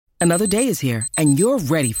Another day is here, and you're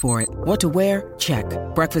ready for it. What to wear? Check.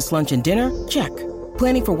 Breakfast, lunch, and dinner? Check.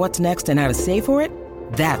 Planning for what's next and how to save for it?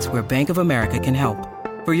 That's where Bank of America can help.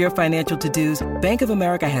 For your financial to-dos, Bank of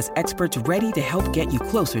America has experts ready to help get you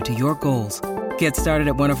closer to your goals. Get started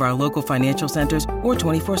at one of our local financial centers or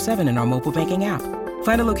 24/7 in our mobile banking app.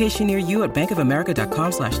 Find a location near you at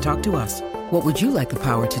bankofamerica.com/talktous. What would you like the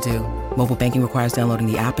power to do? Mobile banking requires downloading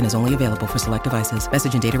the app and is only available for select devices.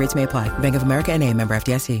 Message and data rates may apply. Bank of America N.A., member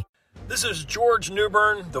FDIC. This is George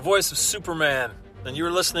Newbern, the voice of Superman, and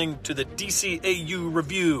you're listening to the DCAU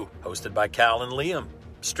Review, hosted by Cal and Liam,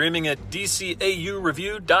 streaming at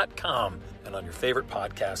DCAUreview.com and on your favorite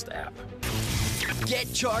podcast app.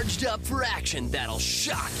 Get charged up for action that'll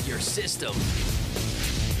shock your system.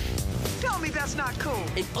 Tell me that's not cool.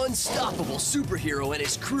 An unstoppable superhero and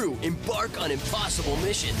his crew embark on impossible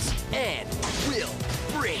missions and will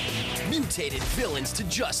bring mutated villains to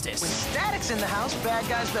justice. When Static's in the house, bad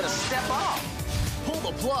guys better step off. Pull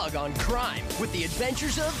the plug on crime with the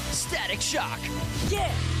adventures of Static Shock.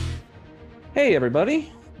 Yeah! Hey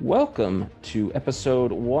everybody, welcome to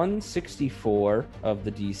episode 164 of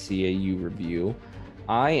the DCAU Review.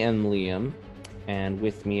 I am Liam, and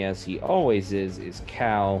with me as he always is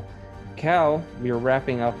Cal. Cal, we are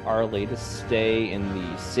wrapping up our latest stay in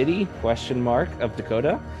the city, of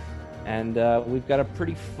Dakota. And we've got a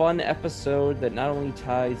pretty fun episode that not only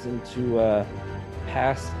ties into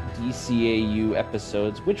past DCAU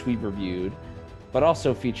episodes, which we've reviewed, but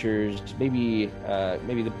also features maybe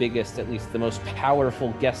the biggest, at least the most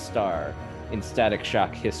powerful guest star in Static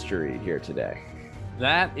Shock history here today.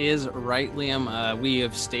 That is right, Liam. We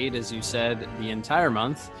have stayed, as you said, the entire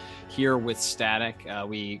month here with Static.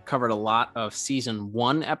 We covered a lot of season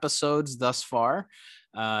 1 episodes thus far,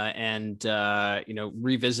 and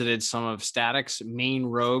revisited some of Static's main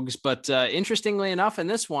rogues. But interestingly enough, in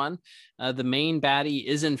this one, the main baddie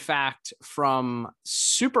is in fact from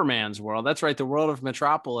Superman's world. That's right, the world of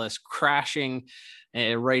Metropolis, crashing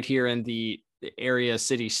right here in the area,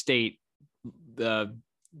 city, state, the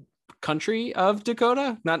country of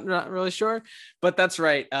Dakota. Not really sure, but that's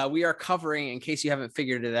right. We are covering, in case you haven't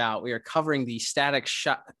figured it out, we are covering the Static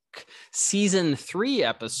Shock season 3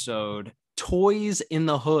 episode, Toys in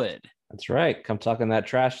the Hood. That's right. Come talking that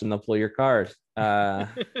trash and they'll pull your card. That's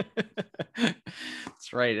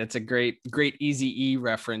right. It's a great Eazy-E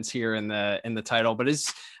reference here in the title, but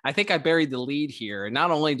I think I buried the lead here. Not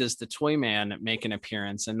only does the Toyman make an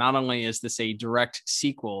appearance, and not only is this a direct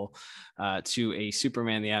sequel to a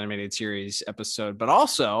Superman the Animated Series episode, but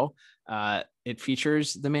also it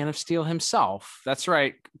features the Man of Steel himself. That's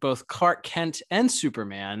right. Both Clark Kent and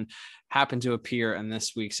Superman happen to appear in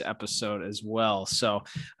this week's episode as well. So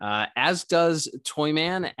as does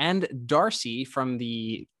Toyman and Darcy from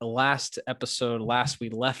the last episode, last we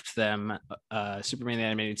left them, Superman the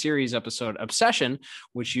Animated Series episode Obsession,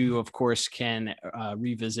 which you of course can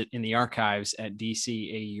revisit in the archives at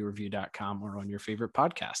DCAUreview.com or on your favorite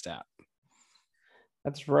podcast app.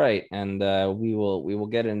 That's right, and we will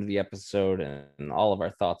get into the episode and all of our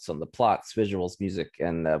thoughts on the plots, visuals, music,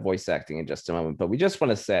 and voice acting in just a moment. But we just want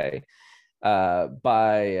to say,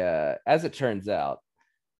 as it turns out,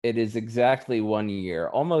 it is exactly 1 year,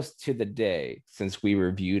 almost to the day, since we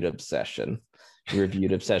reviewed Obsession. We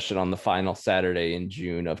reviewed Obsession on the final Saturday in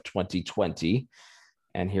June of 2020,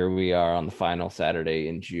 and here we are on the final Saturday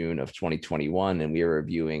in June of 2021, and we are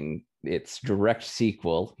reviewing its direct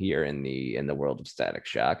sequel here in the world of Static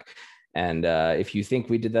Shock. And if you think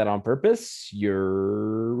we did that on purpose,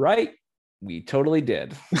 you're right. We totally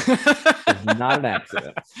did. It's not an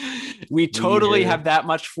accident. We totally have that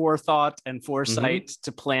much forethought and foresight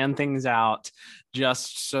to plan things out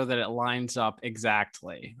just so that it lines up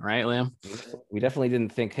exactly. Right, Liam? We definitely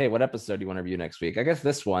didn't think, hey, what episode do you want to review next week? I guess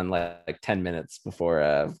this one like 10 minutes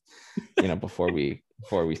before, before we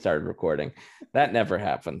started recording. That never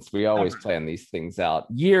happens. We always plan these things out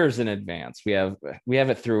years in advance. We have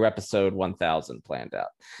it through episode 1000 planned out.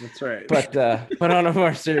 That's right. But on a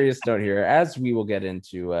more serious note here, as we will get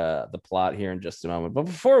into the plot here in just a moment. But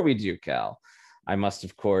before we do, Cal, I must,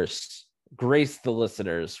 of course, grace the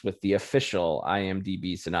listeners with the official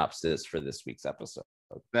IMDb synopsis for this week's episode.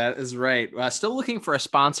 That is right. Still looking for a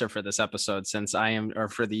sponsor for this episode, since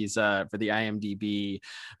for the IMDb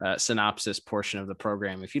synopsis portion of the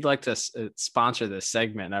program. If you'd like to sponsor this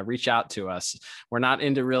segment, reach out to us. We're not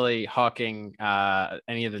into really hawking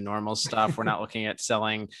any of the normal stuff. We're not looking at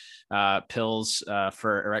selling pills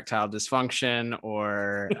for erectile dysfunction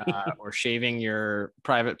or shaving your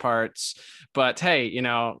private parts. But hey,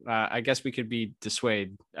 I guess we could be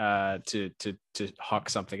dissuaded to hawk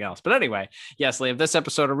something else. But anyway, yes, Liam, this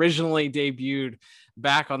episode originally debuted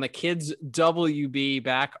back on the Kids WB,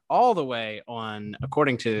 back all the way on,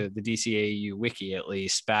 according to the DCAU wiki at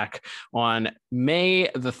least, back on May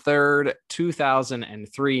the 3rd,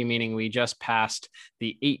 2003, meaning we just passed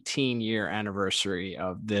the 18-year anniversary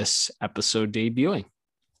of this episode debuting.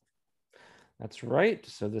 That's right.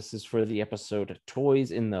 So this is for the episode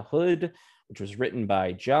Toys in the Hood, which was written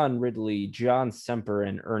by John Ridley, John Semper,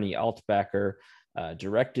 and Ernie Altbacker,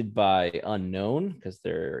 directed by unknown because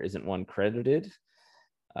there isn't one credited.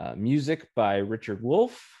 Music by Richard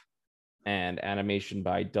Wolf, and animation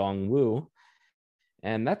by Dong Wu.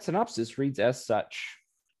 And that synopsis reads as such.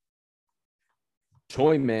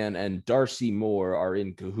 Toyman and Darcy Moore are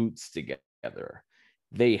in cahoots together.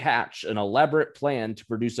 They hatch an elaborate plan to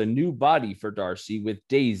produce a new body for Darcy with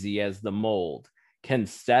Daisy as the mold. Can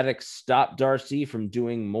Static stop Darcy from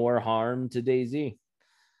doing more harm to Daisy?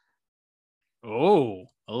 Oh,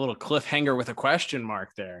 a little cliffhanger with a question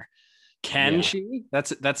mark there. Can she?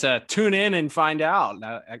 That's a tune in and find out.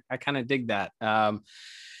 I kind of dig that.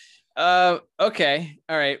 Okay.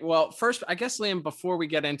 All right. Well, first, I guess, Liam, before we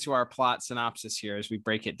get into our plot synopsis here, as we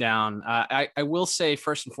break it down, I will say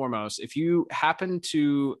first and foremost, if you happen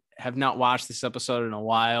to have not watched this episode in a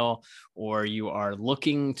while, or you are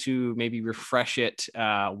looking to maybe refresh it,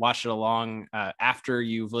 watch it along after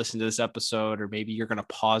you've listened to this episode, or maybe you're going to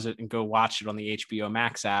pause it and go watch it on the HBO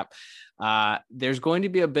Max app, there's going to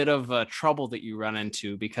be a bit of trouble that you run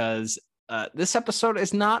into because this episode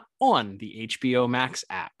is not on the HBO Max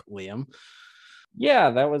app, Liam.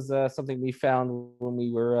 Yeah, that was something we found when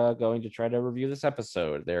we were going to try to review this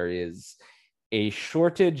episode. There is a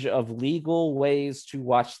shortage of legal ways to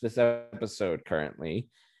watch this episode currently,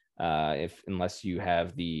 unless you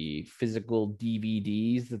have the physical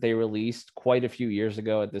DVDs that they released quite a few years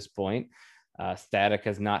ago at this point. Static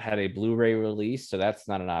has not had a Blu-ray release, so that's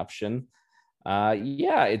not an option.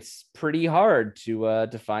 It's pretty hard to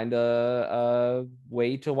find a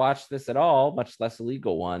way to watch this at all, much less a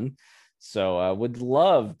legal one. So would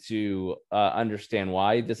love to understand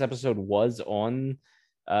why this episode was on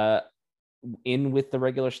in with the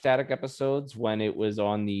regular Static episodes when it was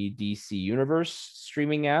on the DC Universe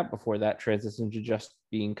streaming app before that transitioned to just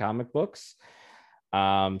being comic books.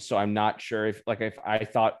 So I'm not sure if I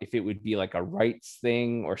thought if it would be like a rights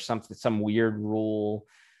thing or something, some weird rule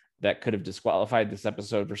that could have disqualified this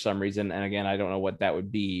episode for some reason. And again, I don't know what that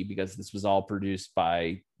would be because this was all produced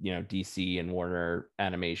by, DC and Warner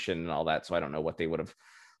Animation and all that. So I don't know what they would have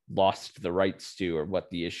lost the rights to or what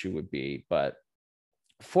the issue would be. But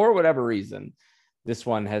for whatever reason, this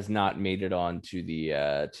one has not made it on to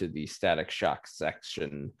the Static Shock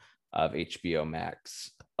section of HBO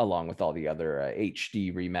Max, along with all the other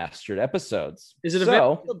HD remastered episodes. Is it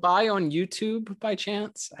available to buy on YouTube by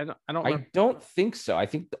chance? I don't think so. I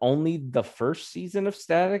think only the first season of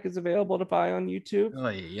Static is available to buy on YouTube.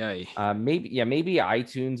 Maybe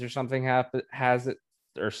iTunes or something has it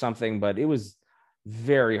or something, but it was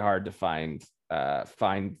very hard to find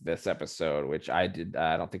this episode, which I did.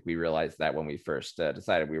 I don't think we realized that when we first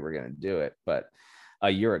decided we were going to do it, but a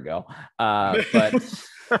year ago. But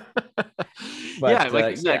like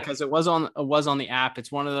I said, because it was on the app.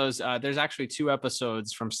 It's one of those. There's actually 2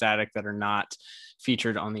 episodes from Static that are not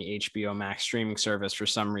featured on the HBO Max streaming service for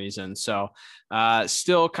some reason. So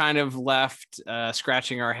still kind of left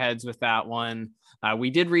scratching our heads with that one.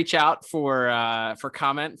 We did reach out for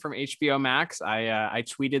comment from HBO Max. I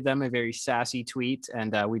tweeted them a very sassy tweet,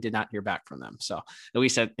 and we did not hear back from them. So at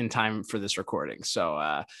least in time for this recording.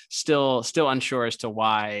 So still unsure as to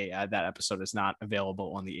why that episode is not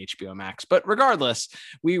available on the HBO Max. But regardless,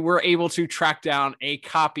 we were able to track down a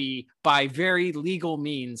copy by very legal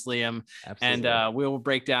means, Liam. Absolutely. And we will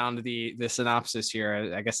break down the synopsis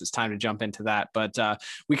here. I guess it's time to jump into that. But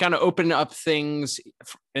we kind of open up things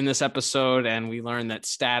in this episode, and we learn that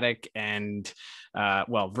Static and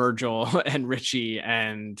Virgil and Richie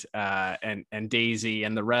and Daisy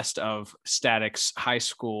and the rest of Static's high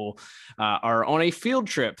school are on a field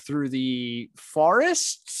trip through the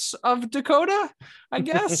forests of Dakota, I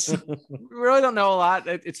guess. We really don't know a lot.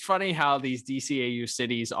 It's funny how these DCAU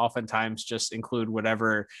cities oftentimes just include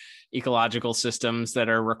whatever ecological systems that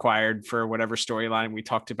are required for whatever storyline. We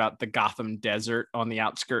talked about the Gotham Desert on the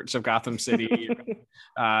outskirts of Gotham City.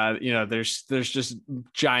 There's just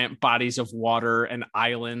giant bodies of water and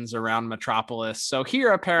islands around Metropolis. So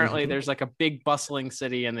here apparently there's like a big bustling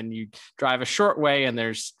city, and then you drive a short way and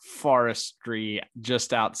there's forestry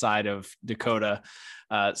just outside of Dakota.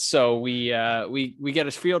 So we get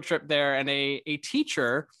a field trip there, and a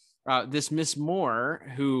teacher this Miss Moore,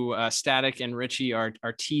 who Static and Richie are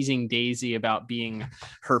teasing Daisy about being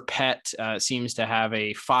her pet, seems to have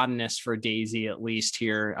a fondness for Daisy, at least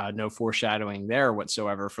here. No foreshadowing there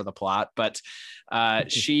whatsoever for the plot, but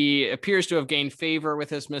she appears to have gained favor with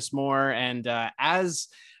this Miss Moore. And as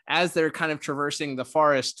they're kind of traversing the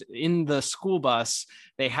forest in the school bus,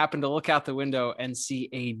 they happen to look out the window and see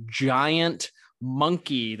a giant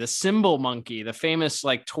monkey, the Cymbal Monkey, the famous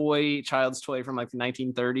like child's toy from like the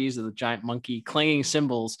 1930s, of the giant monkey clanging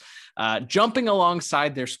cymbals, jumping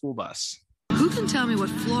alongside their school bus. Who can tell me what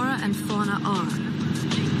flora and fauna are?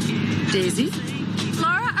 Daisy?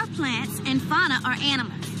 Flora are plants and fauna are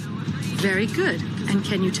animals. Very good. And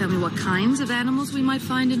can you tell me what kinds of animals we might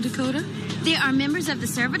find in Dakota? There are members of the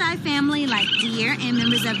Cervidae family like deer and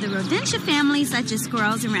members of the Rodentia family such as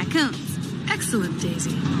squirrels and raccoons. Excellent, Daisy.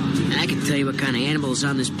 And I can tell you what kind of animals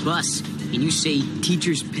on this bus. And you say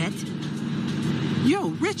teacher's pet? Yo,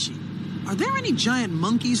 Richie, are there any giant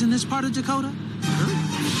monkeys in this part of Dakota?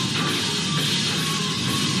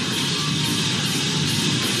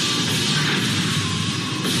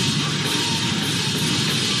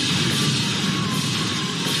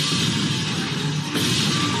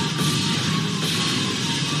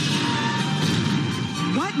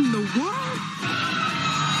 What in the world?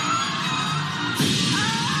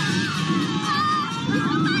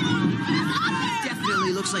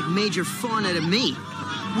 Looks like major fauna to me.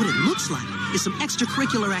 What it looks like is some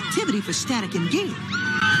extracurricular activity for Static and Gear.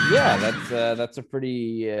 Yeah, that's a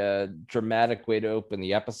pretty dramatic way to open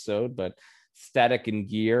the episode. But Static and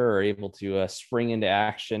Gear are able to spring into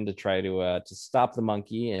action to try to stop the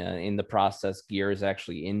monkey. In the process, Gear is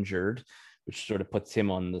actually injured, which sort of puts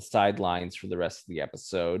him on the sidelines for the rest of the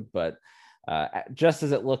episode. But just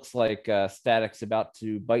as it looks like Static's about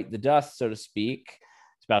to bite the dust, so to speak,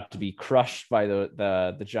 about to be crushed by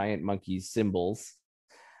the giant monkey's cymbals.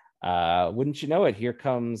 Wouldn't you know it,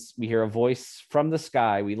 we hear a voice from the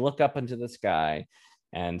sky. We look up into the sky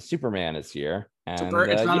and Superman is here. And,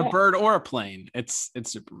 it's not a bird or a plane. It's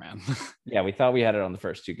Superman. Yeah, we thought we had it on the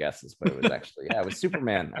first two guesses, but it was actually, it was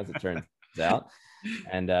Superman as it turns out.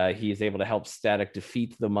 And he is able to help Static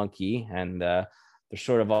defeat the monkey. And they're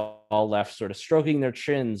sort of all left sort of stroking their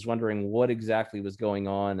chins, wondering what exactly was going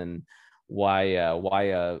on and why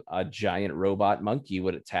a giant robot monkey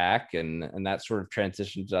would attack, and that sort of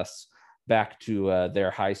transitions us back to their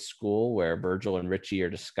high school, where Virgil and Richie are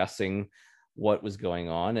discussing what was going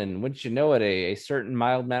on. And wouldn't you know it, a certain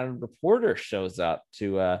mild-mannered reporter shows up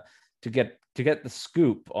to get the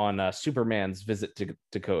scoop on Superman's visit to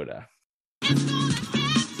Dakota. We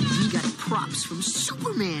got props from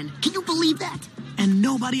Superman. Can you believe that? And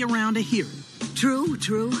nobody around to hear it. True.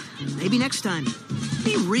 Maybe next time.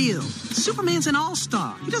 Be real. Superman's an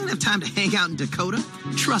all-star. He doesn't have time to hang out in Dakota.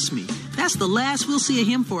 Trust me, that's the last we'll see of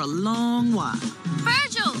him for a long while.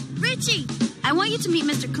 Virgil! Richie! I want you to meet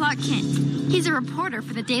Mr. Clark Kent. He's a reporter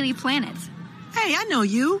for the Daily Planet. Hey, I know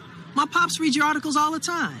you. My pops reads your articles all the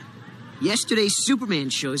time. Yesterday, Superman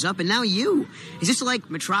shows up, and now you. Is this like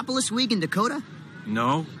Metropolis Week in Dakota?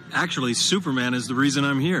 No. Actually, Superman is the reason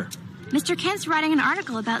I'm here. Mr. Kent's writing an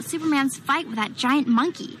article about Superman's fight with that giant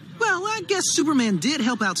monkey. Well, I guess Superman did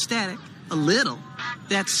help out Static. A little.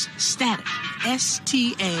 That's Static.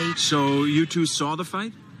 S-T-A. So you two saw the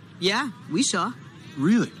fight? Yeah, we saw.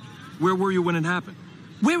 Really? Where were you when it happened?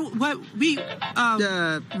 See,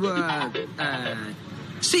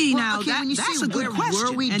 well, now, okay, that's a good question.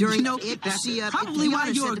 Were we and during you know, it? that's See, probably why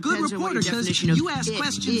you're a good reporter, because you ask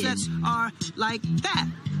questions that are like that.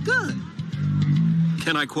 Good.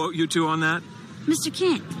 Can I quote you two on that? Mr.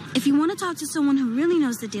 Kent, if you want to talk to someone who really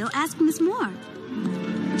knows the deal, ask Miss Moore.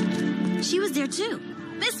 She was there, too.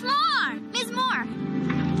 Miss Moore! Miss Moore!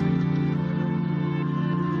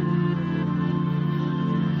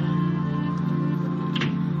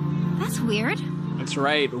 That's weird. That's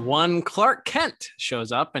right. One Clark Kent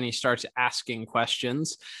shows up and he starts asking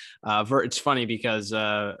questions. It's funny because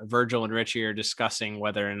Virgil and Richie are discussing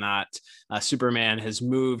whether or not Superman has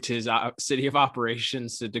moved his city of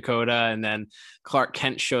operations to Dakota, and then Clark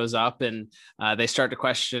Kent shows up and they start to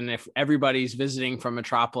question if everybody's visiting from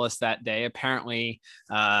Metropolis that day. Apparently,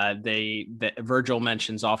 Virgil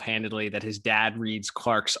mentions offhandedly that his dad reads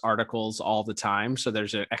Clark's articles all the time, so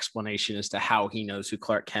there's an explanation as to how he knows who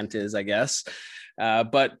Clark Kent is, I guess.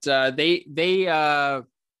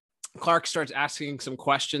 Clark starts asking some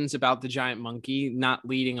questions about the giant monkey, not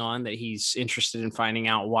leading on that he's interested in finding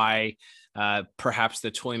out why perhaps the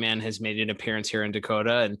Toyman has made an appearance here in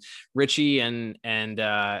Dakota. And Richie and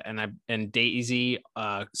Daisy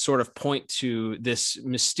sort of point to this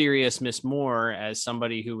mysterious Miss Moore as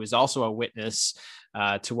somebody who is also a witness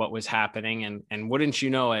to what was happening. And wouldn't you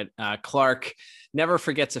know it, Clark never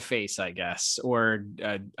forgets a face, I guess, or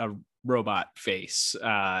a robot face,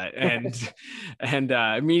 and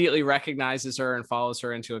immediately recognizes her and follows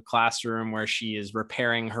her into a classroom where she is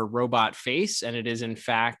repairing her robot face. And it is in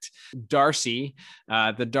fact Darcy,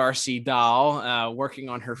 the Darcy doll, working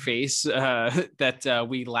on her face that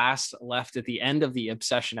we last left at the end of the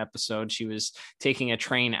Obsession episode. She was taking a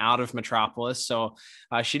train out of Metropolis, so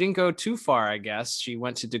she didn't go too far, I guess. She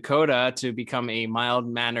went to Dakota to become a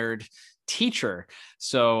mild-mannered teacher.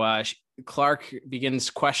 So Clark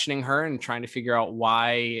begins questioning her and trying to figure out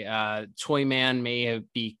why Toyman may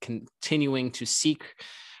be continuing to seek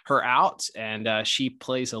her out, and she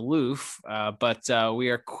plays aloof. But we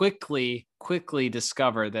are quickly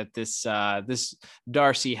discover that this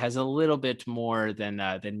Darcy has a little bit more than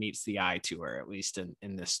meets the eye to her, at least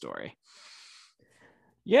in this story.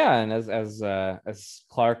 Yeah, and as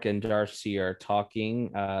Clark and Darcy are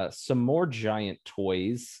talking, some more giant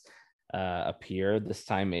toys appear. This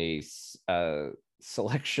time a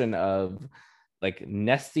selection of like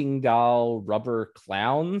nesting doll rubber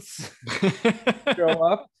clowns show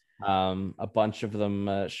up. A bunch of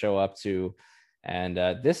them show up too, and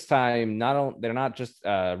this time they're not just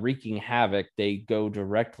wreaking havoc. They go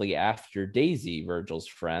directly after Daisy, Virgil's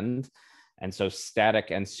friend. And so Static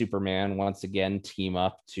and Superman once again team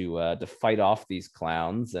up to fight off these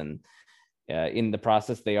clowns, and in the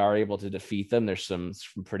process, they are able to defeat them. There's some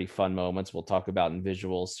pretty fun moments we'll talk about in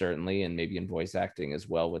visuals, certainly, and maybe in voice acting as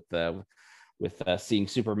well, with seeing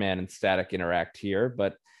Superman and Static interact here.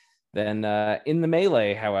 But then in the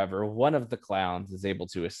melee, however, one of the clowns is able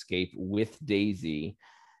to escape with Daisy,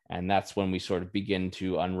 and that's when we sort of begin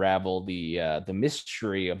to unravel the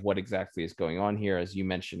mystery of what exactly is going on here. As you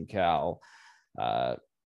mentioned, Cal,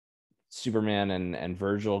 Superman and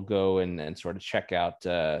Virgil go and sort of check out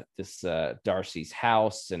this Darcy's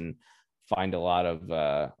house and find a lot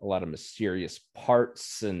of mysterious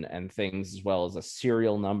parts and things, as well as a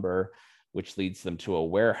serial number, which leads them to a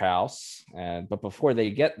warehouse. But before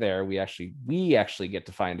they get there, we actually get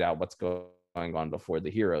to find out what's going on before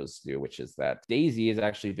the heroes do, which is that Daisy has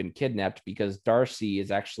actually been kidnapped because Darcy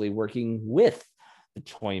is actually working with the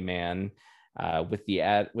Toyman. With the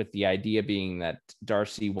idea being that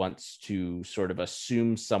Darcy wants to sort of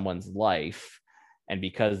assume someone's life, and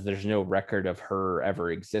because there's no record of her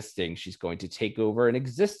ever existing, she's going to take over an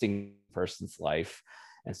existing person's life.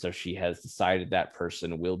 And so she has decided that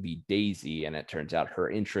person will be Daisy, and it turns out her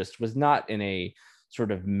interest was not in a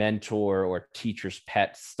sort of mentor or teacher's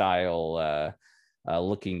pet style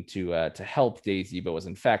looking to help Daisy, but was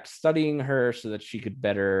in fact studying her so that she could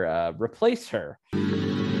better replace her.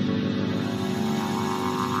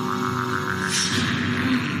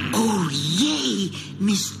 Oh, yay!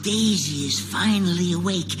 Miss Daisy is finally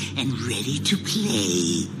awake and ready to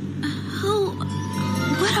play.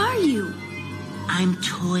 What are you? I'm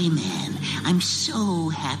Toyman. I'm so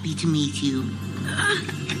happy to meet you.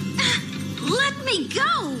 Let me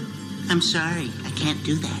go! I'm sorry, I can't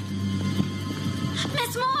do that.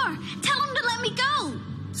 Miss Moore, tell him to let me go!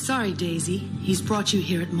 Sorry, Daisy. He's brought you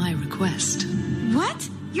here at my request. What?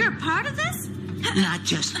 You're a part of this? Not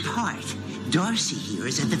just part. Darcy here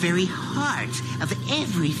is at the very heart of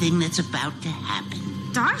everything that's about to happen.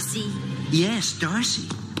 Darcy? Yes, Darcy.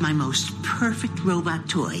 My most perfect robot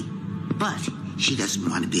toy. But she doesn't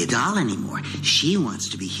want to be a doll anymore. She wants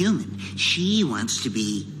to be human. She wants to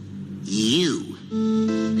be you.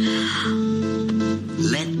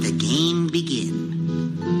 Let the game begin.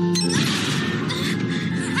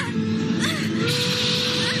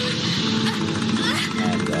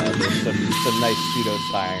 There's some nice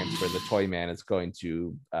pseudoscience where the Toyman is going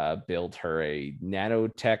to build her a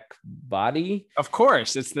nanotech body. Of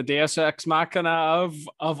course, it's the Deus Ex Machina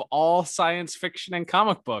of all science fiction and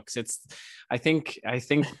comic books. I think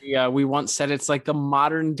we once said it's like the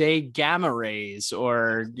modern day gamma rays,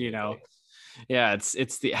 or yeah,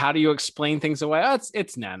 it's the, how do you explain things away? Oh,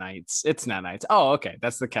 it's nanites. It's nanites. Oh, okay,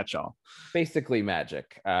 that's the catch-all. Basically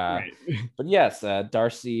magic. Right. But yes,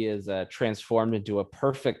 Darcy is transformed into a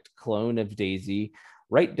perfect clone of Daisy,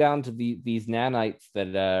 right down to these nanites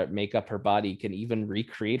that make up her body can even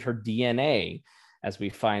recreate her DNA, as we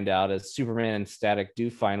find out as Superman and Static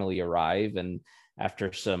do finally arrive, and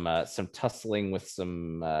after some tussling with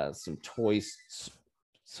some toy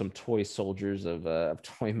soldiers of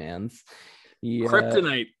Toymans.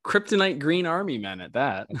 Kryptonite Green Army men at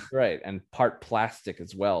that. That's right, and part plastic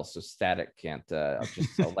as well, so Static can't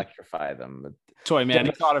just electrify them. Toyman,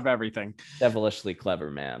 he thought of everything. Devilishly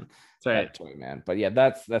clever man. That's right, Toyman. But yeah,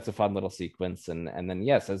 that's a fun little sequence, and then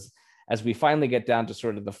yes, as we finally get down to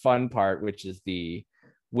sort of the fun part, which is the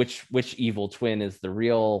which evil twin is the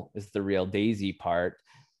real Daisy part.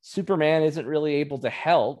 Superman isn't really able to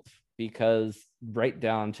help because right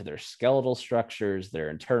down to their skeletal structures, their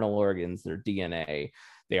internal organs, their DNA,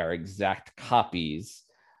 they are exact copies.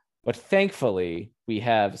 But thankfully, we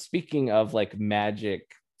have, speaking of like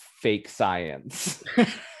magic, fake science,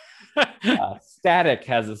 Static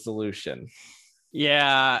has a solution.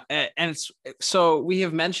 Yeah, and so we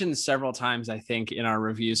have mentioned several times, I think, in our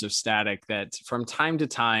reviews of Static that from time to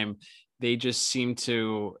time they just seem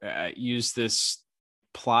to use this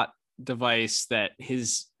plot device that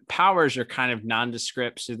his powers are kind of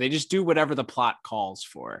nondescript, so they just do whatever the plot calls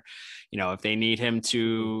for. You know, if they need him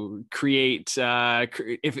to create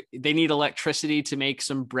if they need electricity to make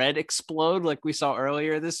some bread explode like we saw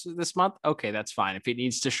earlier this month, okay, that's fine. If it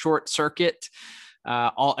needs to short circuit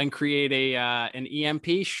and create an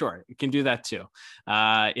EMP, sure, it can do that too.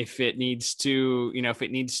 If it needs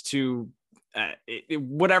to,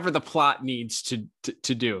 whatever the plot needs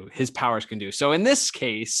to do, his powers can do. So in this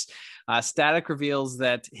case, Static reveals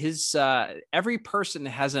that his every person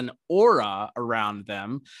has an aura around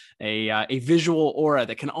them, a visual aura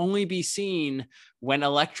that can only be seen when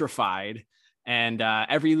electrified. And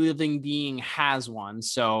every living being has one.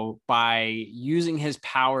 So by using his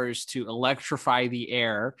powers to electrify the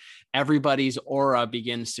air, everybody's aura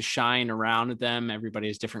begins to shine around them. Everybody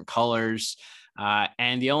has different colors.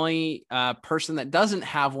 And the only person that doesn't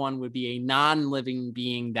have one would be a non-living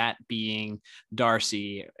being, that being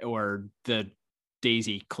Darcy, or the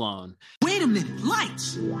Daisy clone. Wait a minute,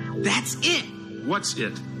 lights! That's it! What's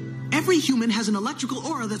it? Every human has an electrical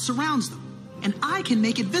aura that surrounds them, and I can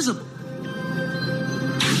make it visible.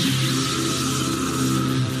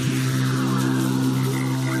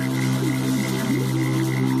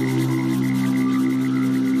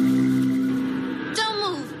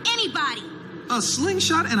 A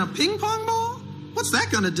slingshot and a ping pong ball? What's that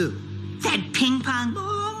gonna do? That ping pong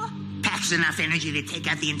ball packs enough energy to take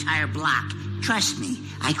out the entire block. Trust me,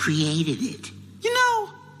 I created it. You know,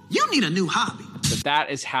 you need a new hobby. But that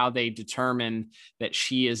is how they determine that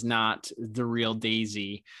she is not the real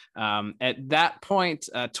Daisy. At that point,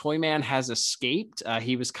 Toyman has escaped.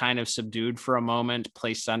 He was kind of subdued for a moment,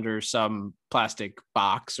 placed under some plastic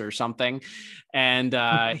box or something. And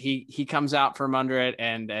he comes out from under it,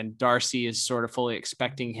 and Darcy is sort of fully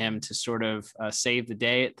expecting him to sort of save the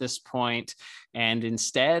day at this point. And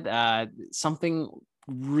instead, something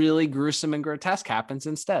really gruesome and grotesque happens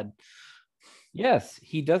instead. Yes,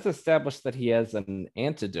 he does establish that he has an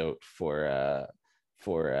antidote for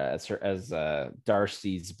as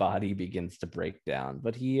Darcy's body begins to break down,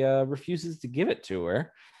 but he refuses to give it to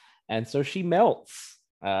her, and so she melts.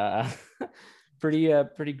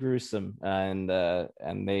 Pretty gruesome, and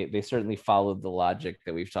they certainly followed the logic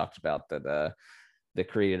that we've talked about, that the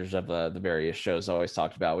creators of the various shows always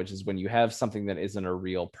talked about, which is when you have something that isn't a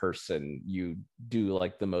real person, you do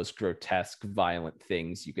like the most grotesque, violent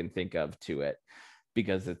things you can think of to it,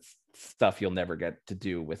 because it's stuff you'll never get to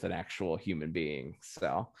do with an actual human being.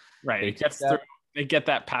 So right, they get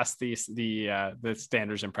that past the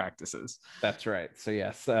standards and practices. That's right. So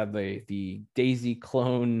yes, the Daisy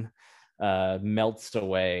clone melts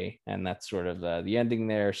away, and that's sort of the ending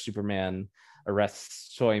there. Superman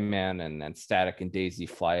arrests Toyman, and Static and Daisy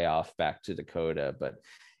fly off back to Dakota. But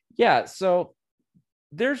yeah, so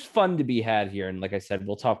there's fun to be had here, and like I said,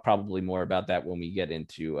 we'll talk probably more about that when we get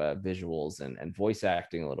into visuals and voice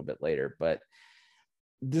acting a little bit later. But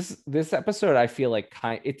this episode, I feel like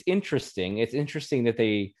it's interesting. It's interesting that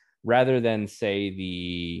they, rather than say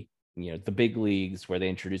the big leagues where they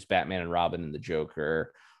introduce Batman and Robin and the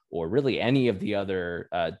Joker, or really any of the other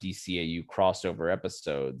DCAU crossover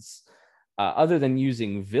episodes, other than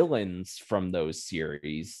using villains from those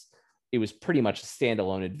series, it was pretty much a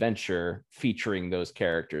standalone adventure featuring those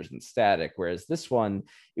characters in Static. Whereas this one,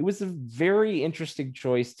 it was a very interesting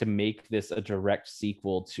choice to make this a direct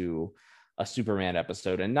sequel to a Superman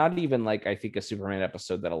episode, and not even like, I think, a Superman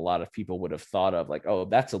episode that a lot of people would have thought of like, oh,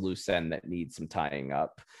 that's a loose end that needs some tying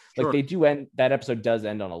up. Sure. Like they do end, that episode does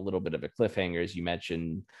end on a little bit of a cliffhanger, as you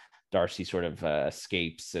mentioned. Darcy sort of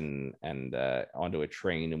escapes and onto a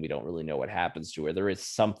train, and we don't really know what happens to her. There is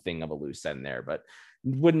something of a loose end there, but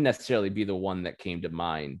wouldn't necessarily be the one that came to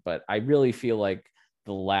mind. But I really feel like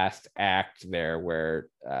the last act there, where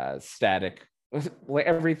Static,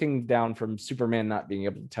 everything down from Superman not being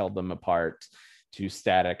able to tell them apart to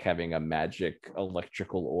Static having a magic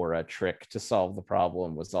electrical aura trick to solve the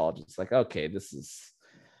problem, was all just like, okay, this is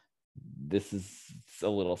a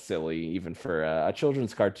little silly even for a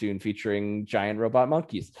children's cartoon featuring giant robot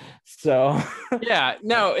monkeys. So yeah,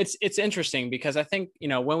 no, it's interesting because I think, you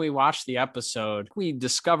know, when we watched the episode, we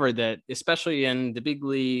discovered that especially in the big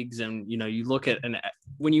leagues, and you know, you look at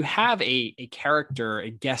when you have a character, a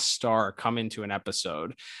guest star come into an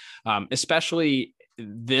episode, especially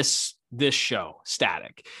this show,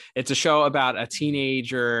 Static. It's a show about a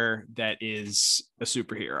teenager that is a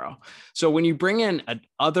superhero. So when you bring in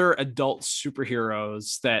other adult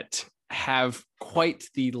superheroes that have quite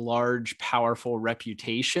the large, powerful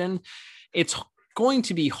reputation, it's going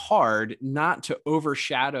to be hard not to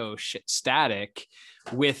overshadow Static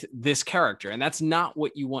with this character. And that's not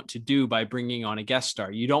what you want to do by bringing on a guest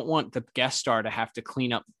star. You don't want the guest star to have to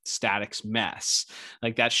clean up Static's mess.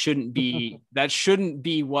 Like that shouldn't be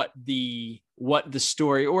what the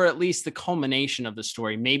story, or at least the culmination of the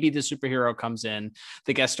story. Maybe the superhero comes in,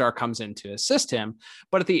 the guest star comes in to assist him,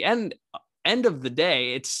 but at the end of the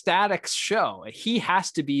day, it's Static's show. He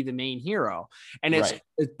has to be the main hero. And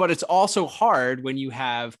but it's also hard when you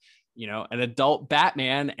have, you know, an adult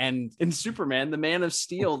Batman and Superman, the Man of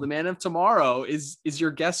Steel, the Man of Tomorrow is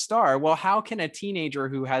your guest star. Well, how can a teenager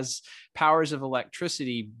who has powers of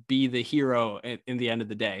electricity be the hero in the end of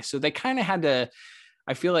the day? So they kind of had to,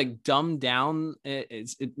 I feel like, dumb down.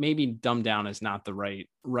 Maybe dumb down is not the right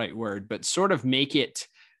word, but sort of make it.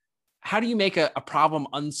 How do you make a problem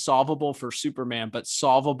unsolvable for Superman, but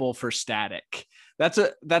solvable for Static?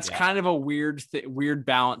 That's kind of a weird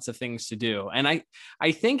balance of things to do. And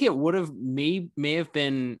I think it would have may have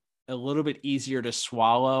been a little bit easier to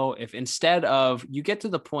swallow if instead of, you get to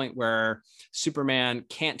the point where Superman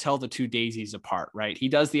can't tell the two daisies apart, right? He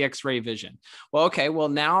does the X-ray vision. Well, okay, well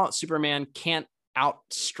now Superman can't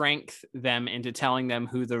outstrength them into telling them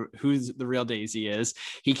who's the real Daisy is.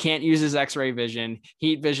 He can't use his X-ray vision.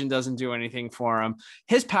 Heat vision doesn't do anything for him.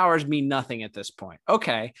 His powers mean nothing at this point.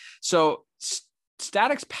 Okay, so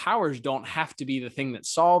Static's powers don't have to be the thing that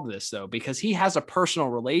solved this, though, because he has a personal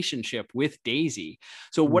relationship with Daisy.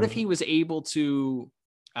 So what if he was able to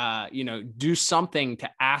do something to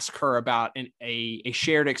ask her about a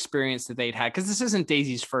shared experience that they'd had, because this isn't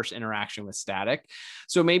Daisy's first interaction with Static.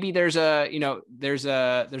 So maybe there's a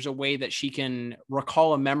way that she can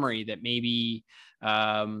recall a memory that maybe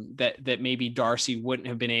that maybe Darcy wouldn't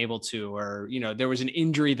have been able to, or, you know, there was an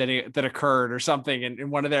injury that occurred or something in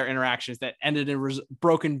one of their interactions that ended in a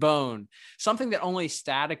broken bone, something that only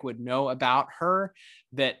Static would know about her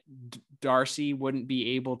that Darcy wouldn't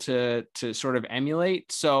be able to sort of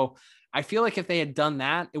emulate. So I feel like if they had done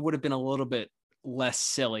that, it would have been a little bit less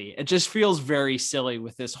silly. It just feels very silly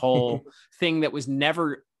with this whole thing that was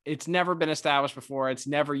it's never been established before. It's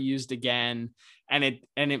never used again. And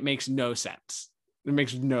it makes no sense. It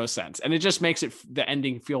makes no sense. And it just makes the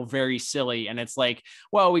ending feel very silly. And it's like,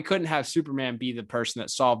 well, we couldn't have Superman be the person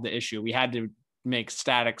that solved the issue. We had to make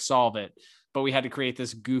Static solve it, but we had to create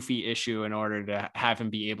this goofy issue in order to have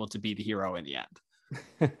him be able to be the hero in the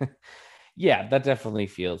end. Yeah, that definitely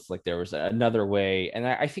feels like there was another way. And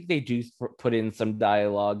I think they do put in some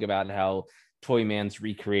dialogue about how Toyman's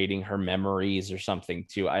recreating her memories or something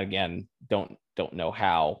too. I, again, don't know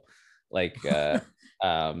how, like,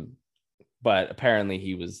 but apparently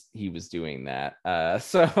he was doing that.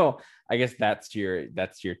 So I guess that's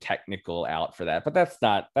your technical out for that, but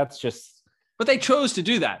that's just. But they chose to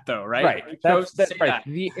do that, though, right? Right. That's right.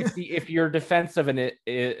 If your defense of it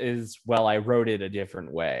is, well, I wrote it a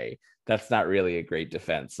different way, that's not really a great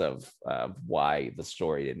defense of why the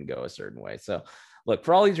story didn't go a certain way. So, look,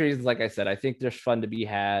 for all these reasons, like I said, I think there's fun to be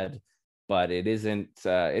had, but it isn't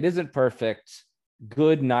perfect.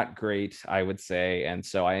 Good, not great, I would say. And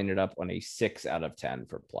so I ended up on a 6 out of 10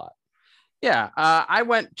 for plot. Yeah, I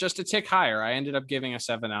went just a tick higher. I ended up giving a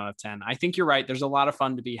 7 out of 10. I think you're right. There's a lot of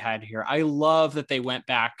fun to be had here. I love that they went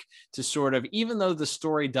back to sort of, even though the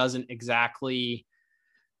story doesn't exactly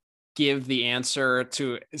give the answer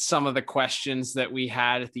to some of the questions that we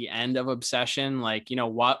had at the end of Obsession, like, you know,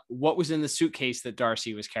 what was in the suitcase that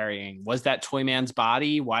Darcy was carrying? Was that Toyman's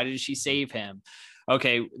body? Why did she save him?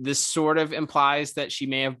 Okay, this sort of implies that she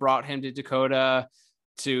may have brought him to Dakota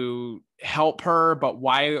to help her, but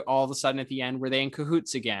why all of a sudden at the end were they in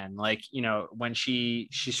cahoots again? Like, you know, when she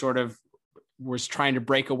sort of was trying to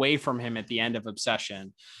break away from him at the end of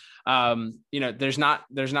Obsession. You know, there's not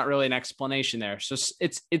really an explanation there. So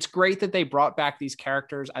it's great that they brought back these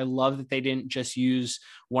characters. I love that they didn't just use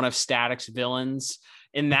one of Static's villains.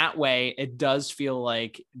 In that way, it does feel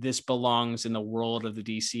like this belongs in the world of the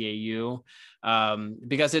DCAU,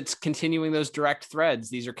 because it's continuing those direct threads.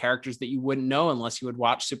 These are characters that you wouldn't know unless you would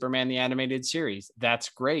watch Superman the Animated Series. That's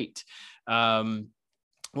great.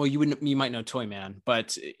 well, you might know Toyman,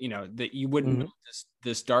 but you know that you wouldn't know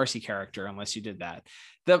this Darcy character unless you did that.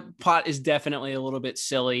 The plot is definitely a little bit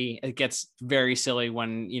silly. It gets very silly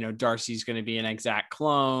when, you know, Darcy's going to be an exact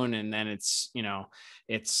clone, and then it's, you know,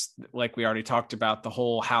 it's like we already talked about, the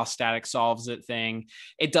whole how Static solves it thing.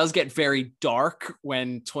 It does get very dark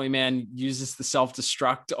when Toyman uses the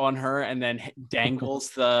self-destruct on her and then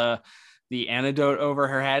dangles the antidote over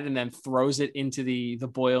her head and then throws it into the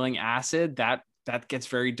boiling acid. That gets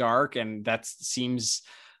very dark, and that seems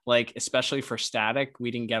like, especially for Static, we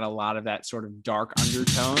didn't get a lot of that sort of dark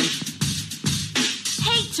undertone.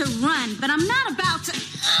 Hate to run, but I'm not about to.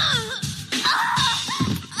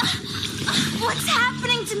 What's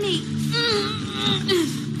happening to me?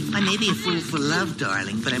 I may be a fool for love,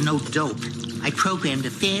 darling, but I'm no dope. I programmed a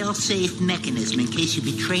fail-safe mechanism in case you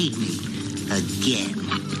betrayed me. Again.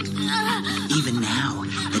 Even now,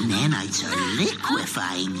 the nanites are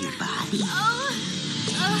liquefying your body.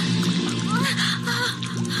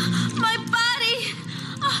 My body!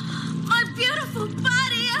 My beautiful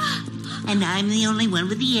body! And I'm the only one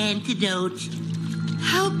with the antidote.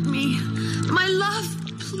 Help me. My love,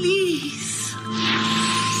 please.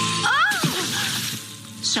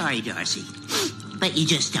 Sorry, Darcy, but you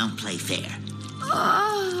just don't play fair.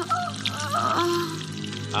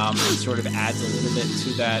 It sort of adds a little bit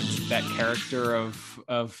to that character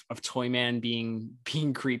of Toyman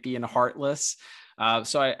being creepy and heartless.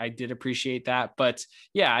 So I did appreciate that. But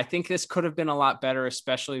yeah, I think this could have been a lot better,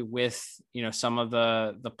 especially with, you know, some of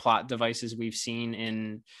the plot devices we've seen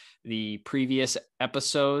in the previous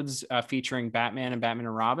episodes featuring Batman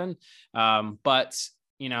and Robin. But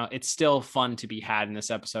you know, it's still fun to be had in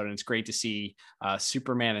this episode, and it's great to see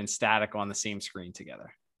Superman and Static on the same screen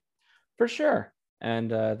together. For sure.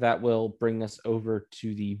 And that will bring us over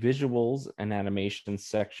to the visuals and animation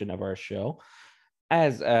section of our show.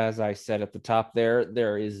 As I said at the top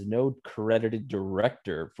there is no credited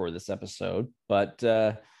director for this episode. But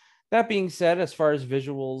that being said, as far as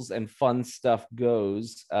visuals and fun stuff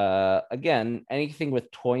goes, again, anything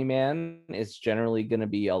with Toyman is generally going to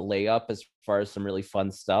be a layup as far as some really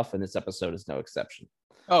fun stuff. And this episode is no exception.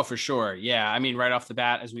 Oh, for sure. Yeah. I mean, right off the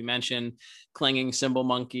bat, as we mentioned, Clanging Cymbal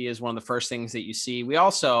Monkey is one of the first things that you see. We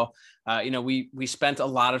also, we spent a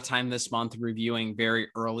lot of time this month reviewing very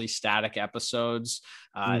early Static episodes.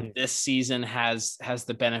 This season has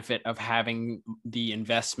the benefit of having the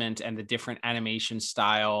investment and the different animation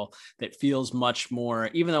style that feels much more,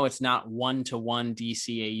 even though it's not one-to-one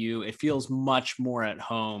DCAU, it feels much more at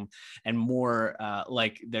home and more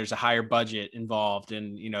like there's a higher budget involved,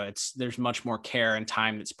 and there's much more care and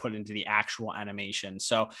time that's put into the actual animation.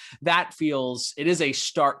 So that it is a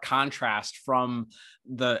stark contrast from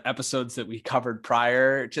the episodes that we covered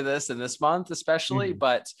prior to this and this month, especially,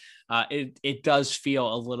 but it does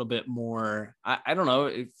feel a little bit more, I don't know,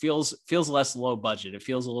 it feels less low budget. It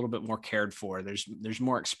feels a little bit more cared for. There's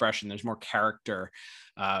more expression, there's more character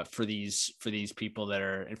for these people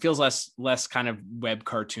it feels less kind of web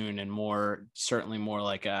cartoon and certainly more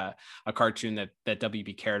like a cartoon that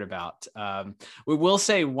WB cared about. We will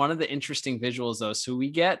say one of the interesting visuals though, so we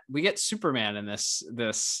get Superman in this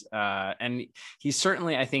and he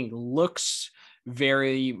certainly, I think, looks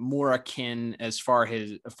very more akin as far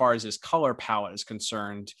as his color palette is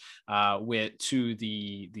concerned to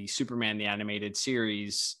the Superman the animated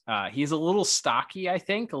series. He's a little stocky, I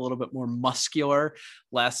think, a little bit more muscular,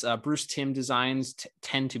 less Bruce Timm designs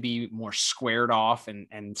tend to be more squared off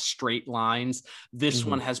and straight lines. This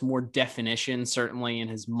one has more definition, certainly in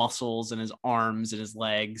his muscles and his arms and his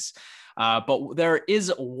legs, but there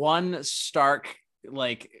is one stark,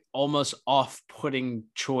 like almost off-putting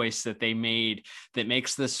choice that they made that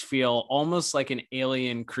makes this feel almost like an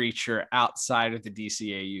alien creature outside of the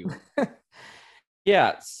DCAU.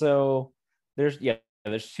 Yeah, so there's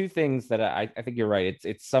two things that I think you're right.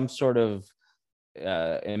 It's some sort of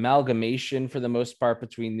amalgamation for the most part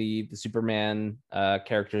between the Superman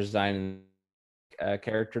character design and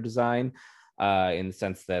character design. In the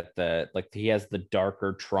sense that he has the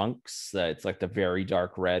darker trunks. It's like the very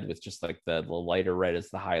dark red with just like the lighter red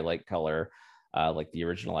as the highlight color, like the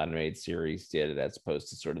original animated series did, as opposed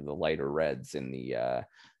to sort of the lighter reds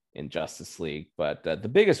in Justice League. But the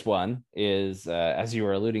biggest one is, as you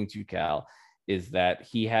were alluding to, Cal, is that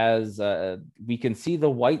he has we can see the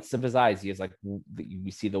whites of his eyes. He has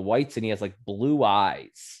we see the whites, and he has like blue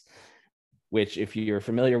eyes, which, if you're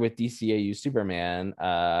familiar with DCAU Superman,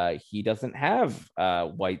 he doesn't have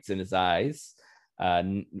whites in his eyes,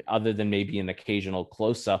 other than maybe an occasional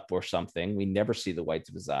close-up or something. We never see the whites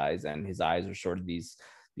of his eyes, and his eyes are sort of these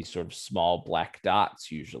sort of small black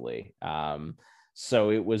dots usually.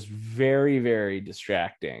 So it was very, very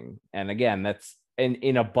distracting. And again, and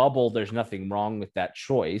in a bubble, there's nothing wrong with that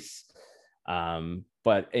choice.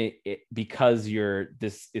 But because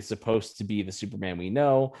this is supposed to be the Superman we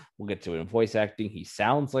know, we'll get to it in voice acting. He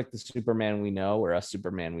sounds like the Superman we know, or a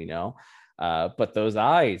Superman we know. But those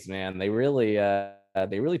eyes, man, they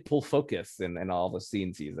really pull focus in all the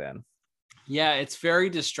scenes he's in. Yeah, it's very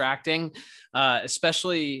distracting,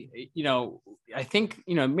 especially, I think,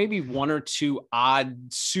 maybe one or two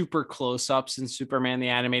odd super close-ups in Superman the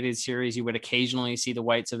Animated Series. You would occasionally see the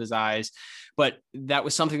whites of his eyes, but that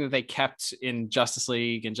was something that they kept in Justice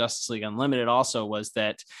League and Justice League Unlimited also, was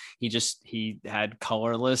that he had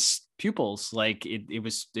colorless pupils. Like it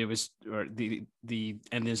was or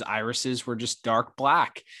and his irises were just dark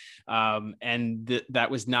black. And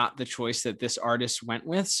that was not the choice that this artist went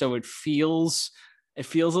with. So it feels a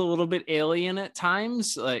little bit alien at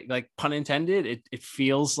times, like pun intended. It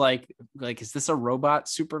feels like, is this a robot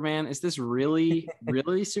Superman? Is this really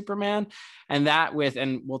Superman? And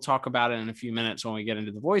and we'll talk about it in a few minutes when we get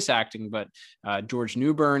into the voice acting, but George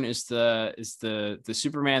Newbern is the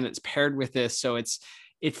Superman that's paired with this. So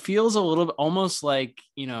it feels a little bit almost like,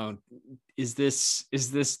 is this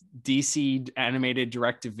DC animated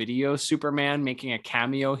direct-to-video Superman making a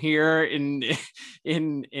cameo here in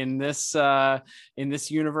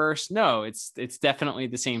this universe? No, it's definitely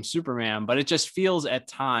the same Superman, but it just feels at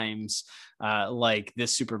times like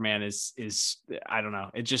this Superman is I don't know.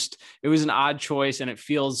 It was an odd choice, and it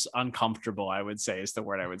feels uncomfortable, I would say, is the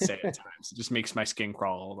word I would say at times. It just makes my skin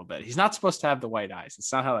crawl a little bit. He's not supposed to have the white eyes.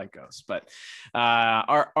 It's not how that goes, but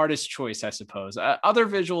our artist choice, I suppose. Other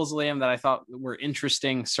visuals, Liam, that I thought were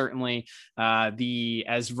interesting, certainly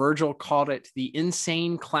as Virgil called it, the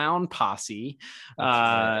insane clown posse.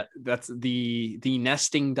 That's the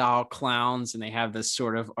nesting doll clowns, and they have this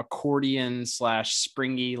sort of accordion /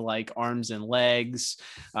 springy like arms and legs,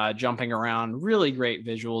 jumping around. Really great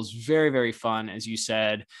visuals, very, very fun. As you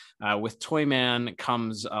said, with Toyman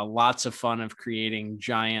comes lots of fun of creating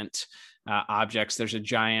giant objects. There's a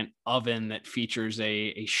giant oven that features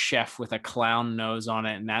a chef with a clown nose on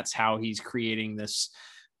it, and that's how he's creating this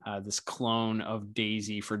clone of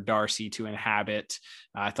Daisy for Darcy to inhabit.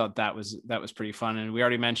 I thought that was pretty fun. And we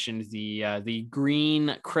already mentioned the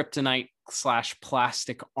green kryptonite /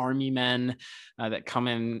 plastic army men that come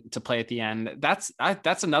in to play at the end. That's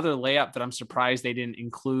another layup that I'm surprised they didn't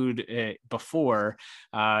include before.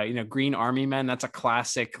 Green army men, that's a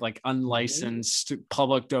classic, like, unlicensed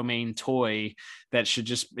public domain toy that should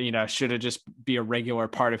have just be a regular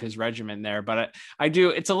part of his regiment there. But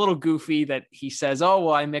it's a little goofy that he says, oh,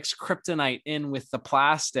 well, I mixed kryptonite in with the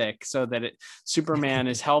plastic so that Superman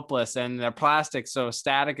is helpless, and the plastic, so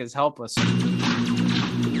Static is helpless. Are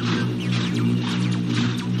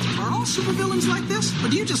all supervillains like this, or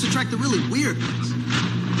do you just attract the really weird ones?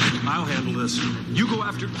 I'll handle this. You go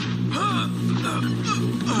after...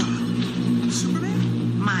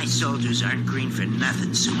 Superman? My soldiers aren't green for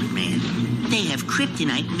nothing, Superman. They have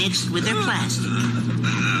kryptonite mixed with their plastic.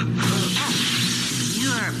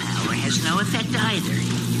 Your power has no effect either.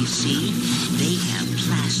 You see, they have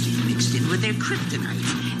plastic mixed in with their kryptonite.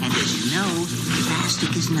 And as you know,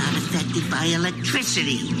 plastic is not affected by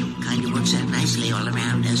electricity. Kind of works out nicely all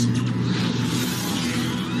around, doesn't it?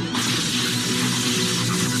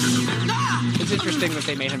 It's interesting that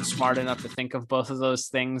they made him smart enough to think of both of those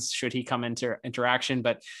things should he come into interaction,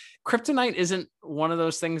 but kryptonite isn't one of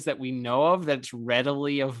those things that we know of that's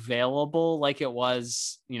readily available like it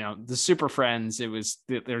was, the Super Friends. There's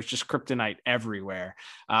just kryptonite everywhere.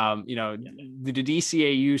 The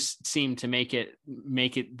DCAU seemed to make it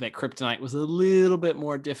that kryptonite was a little bit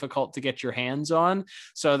more difficult to get your hands on.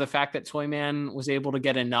 So the fact that Toyman was able to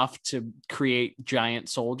get enough to create giant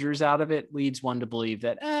soldiers out of it leads one to believe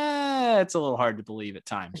that it's a little hard to believe at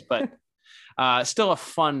times, but still a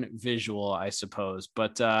fun visual, I suppose.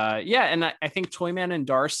 But and I think Toyman and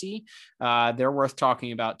Darcy, they're worth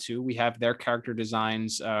talking about too. We have their character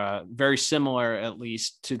designs very similar, at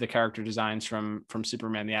least, to the character designs from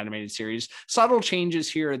Superman the Animated Series. Subtle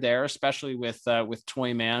changes here or there, especially with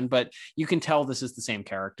Toyman, but you can tell this is the same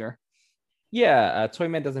character. Yeah,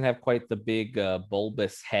 Toyman doesn't have quite the big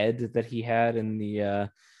bulbous head that he had in the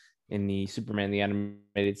Superman the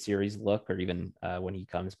Animated Series look, or even when he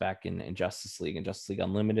comes back in Justice League and Justice League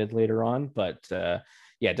Unlimited later on. But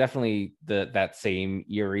definitely that same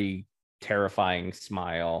eerie, terrifying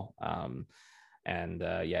smile.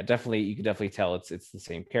 Definitely, you can definitely tell it's the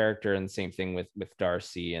same character, and the same thing with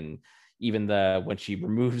Darcy. And even when she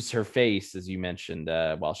removes her face, as you mentioned,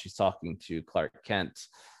 while she's talking to Clark Kent,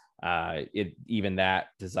 even that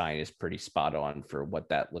design is pretty spot on for what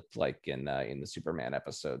that looked like in the Superman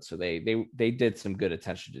episode. So they did some good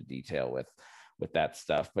attention to detail with that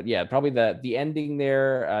stuff. But yeah, probably the ending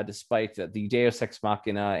there, despite the Deus Ex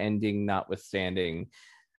Machina ending notwithstanding,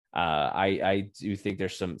 I do think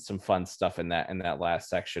there's some fun stuff in that last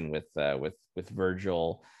section with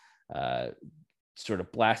Virgil sort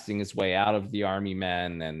of blasting his way out of the army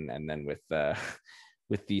men, and then with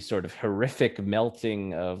the sort of horrific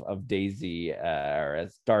melting of Daisy, or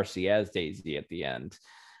as Darcy as Daisy at the end.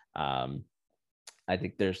 I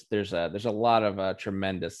think there's a lot of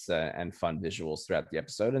tremendous and fun visuals throughout the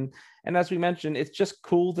episode, and as we mentioned, it's just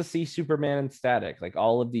cool to see Superman and Static. Like,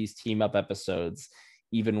 all of these team up episodes,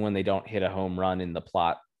 even when they don't hit a home run in the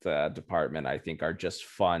plot department, I think are just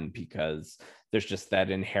fun because there's just that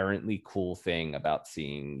inherently cool thing about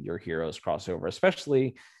seeing your heroes cross over,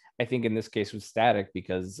 especially I think in this case with Static,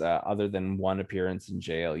 because other than one appearance in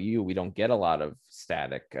JLU, we don't get a lot of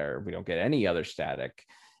Static, or we don't get any other Static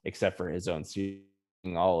except for his own series.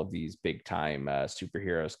 All of these big time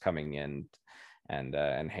superheroes coming in and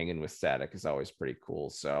hanging with Static is always pretty cool.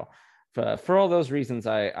 So for all those reasons,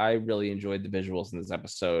 I really enjoyed the visuals in this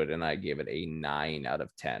episode, and I gave it a 9 out of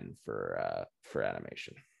 10 for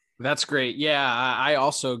animation. That's great. Yeah, I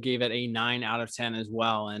also gave it a 9 out of 10 as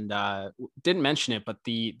well, and didn't mention it, but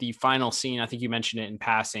the final scene, I think you mentioned it in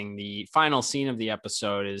passing, the final scene of the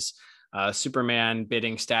episode is Superman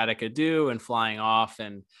bidding Static adieu and flying off,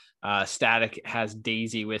 and Static has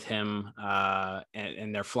Daisy with him,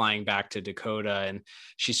 and they're flying back to Dakota, and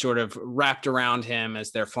she's sort of wrapped around him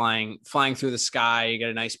as they're flying through the sky. You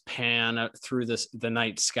get a nice pan through the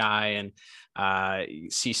night sky, and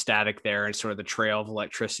you see Static there and sort of the trail of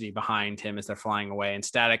electricity behind him as they're flying away. And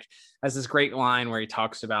Static has this great line where he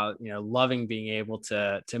talks about, loving being able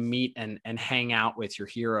to meet and hang out with your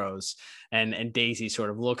heroes. And Daisy sort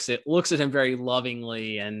of looks at him very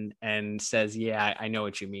lovingly and says, "Yeah, I know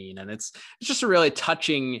what you mean." And it's just a really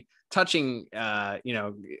touching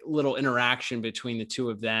little interaction between the two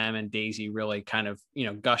of them, and Daisy really kind of,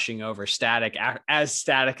 gushing over Static as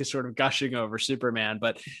Static is sort of gushing over Superman.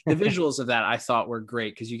 But the visuals of that I thought were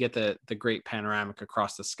great, because you get the great panoramic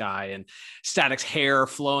across the sky and Static's hair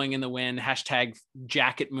flowing in the wind, hashtag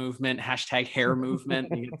jacket movement, hashtag hair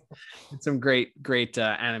movement. Some great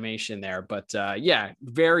animation there. But yeah,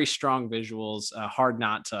 very strong visuals. Hard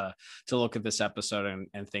not to look at this episode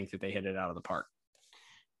and think that they hit it out of the park.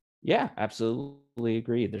 Yeah, absolutely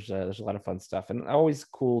agree. There's a lot of fun stuff, and always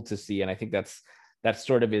cool to see. And I think that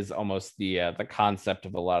sort of is almost the concept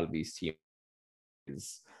of a lot of these teams,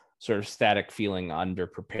 is sort of Static feeling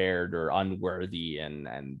underprepared or unworthy, and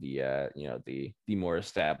the more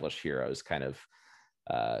established heroes kind of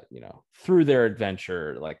through their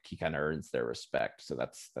adventure, like, he kind of earns their respect. So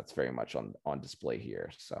that's very much on display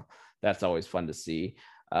here. So that's always fun to see.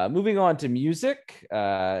 Moving on to music,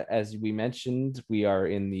 as we mentioned, we are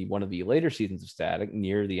in one of the later seasons of Static,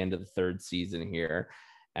 near the end of the third season here,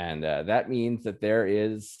 and that means that there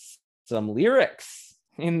is some lyrics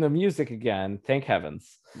in the music again. Thank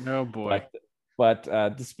heavens! Oh boy!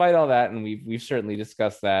 But despite all that, and we've certainly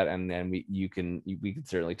discussed that, and then we can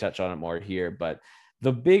certainly touch on it more here. But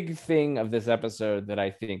the big thing of this episode that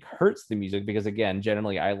I think hurts the music, because again,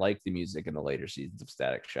 generally I like the music in the later seasons of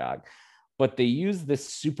Static Shock, but they use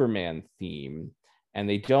this Superman theme, and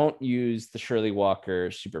they don't use the Shirley Walker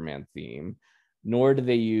Superman theme, nor do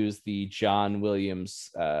they use the John Williams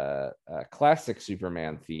classic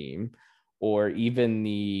Superman theme, or even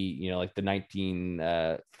the the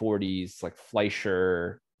 1940s like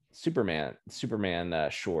Fleischer Superman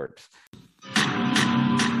short.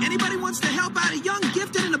 Anybody wants to help out a young,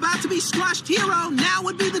 gifted, and about to be squashed hero? Now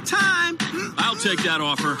would be the time. I'll take that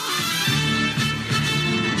offer.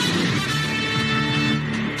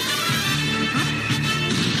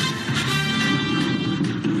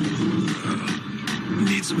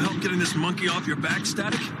 Need some help getting this monkey off your back,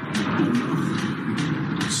 Static?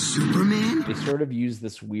 Superman? They sort of use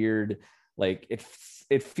this weird, like, it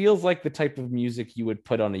feels like the type of music you would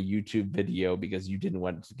put on a YouTube video because you didn't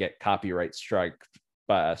want to get copyright struck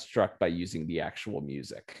by using the actual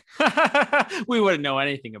music. We wouldn't know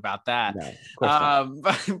anything about that. No, of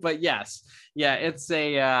course not. But yes, yeah,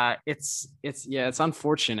 it's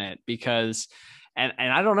unfortunate because, and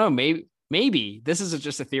I don't know, maybe this is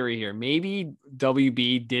just a theory here. Maybe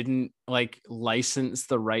WB didn't license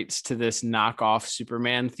the rights to this knockoff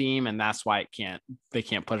Superman theme, and that's why they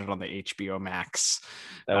can't put it on the HBO Max.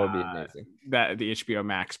 That would be amazing. The HBO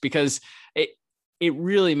Max, because it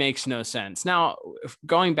really makes no sense. Now,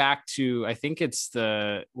 going back to, I think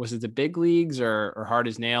was it the Big Leagues or Hard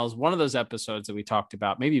as Nails? One of those episodes that we talked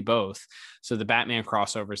about, maybe both. So the Batman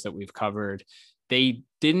crossovers that we've covered, They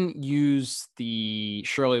didn't use the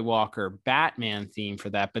Shirley Walker Batman theme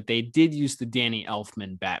for that, but they did use the Danny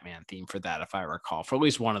Elfman Batman theme for that, if I recall, for at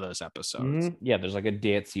least one of those episodes. Yeah, there's like a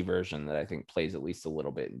dancey version that I think plays at least a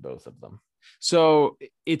little bit in both of them. So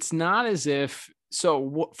it's not as if,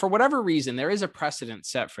 for whatever reason, there is a precedent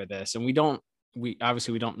set for this, and we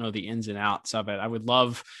obviously don't know the ins and outs of it. I would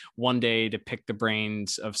love one day to pick the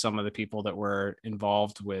brains of some of the people that were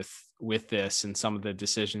involved with this and some of the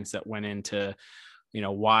decisions that went into,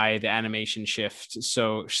 why the animation shift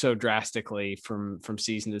so drastically from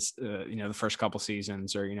season to, the first couple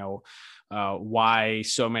seasons, or, why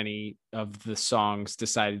so many of the songs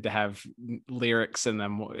decided to have lyrics in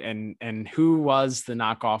them, and who was the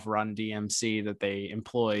knockoff Run DMC that they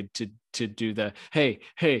employed to do the hey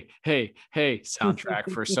soundtrack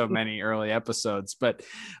for so many early episodes. But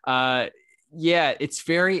yeah, it's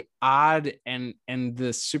very odd, and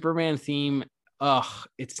the Superman theme,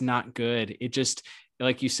 it's not good. It just,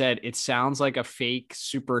 like you said, it sounds like a fake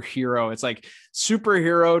superhero. It's like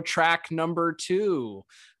superhero track number 2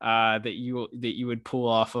 that you would pull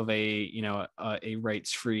off of a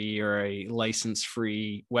rights free or a license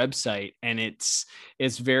free website, and it's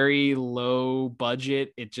very low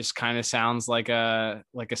budget. It just kind of sounds like a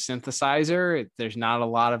synthesizer. There's not a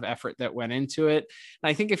lot of effort that went into it. And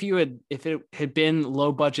I think if it had been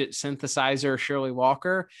low budget synthesizer Shirley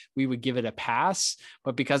Walker, we would give it a pass.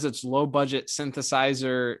 But because it's low budget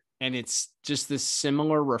synthesizer and it's just this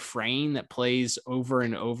similar refrain that plays over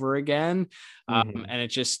and over again, and it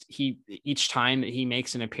just, each time that he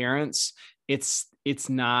makes an appearance, it's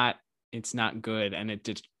not good, and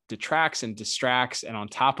it detracts and distracts. And on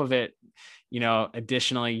top of it,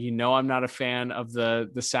 additionally, I'm not a fan of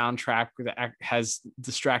the soundtrack that has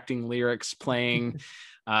distracting lyrics playing.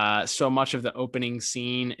 So much of the opening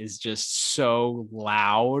scene is just so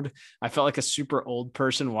loud. I felt like a super old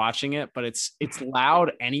person watching it, but it's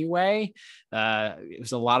loud anyway. It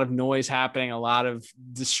was a lot of noise happening, a lot of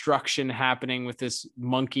destruction happening with this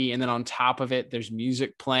monkey. And then on top of it, there's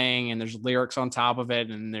music playing and there's lyrics on top of it.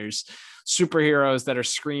 And there's superheroes that are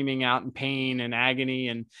screaming out in pain and agony.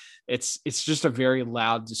 And it's just a very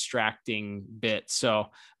loud, distracting bit.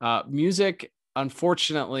 So music,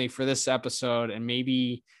 unfortunately for this episode, and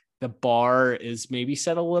maybe the bar is maybe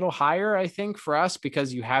set a little higher, I think, for us,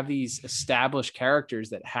 because you have these established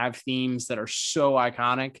characters that have themes that are so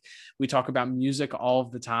iconic. We talk about music all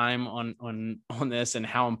of the time on this, and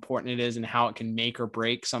how important it is and how it can make or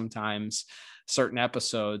break sometimes certain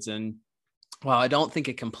episodes. And well, I don't think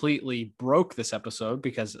it completely broke this episode,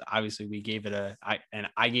 because obviously we gave it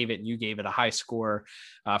I gave it, and you gave it a high score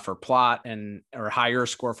for plot, or higher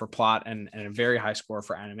score for plot, and a very high score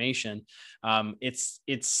for animation. It's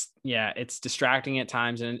distracting at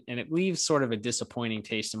times, and it leaves sort of a disappointing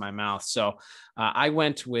taste in my mouth. So I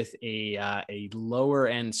went with a lower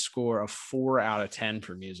end score of 4 out of 10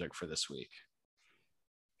 for music for this week.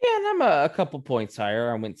 Yeah, and I'm a couple points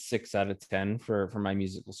higher. I went 6 out of 10 for my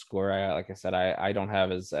musical score. Like I said, I don't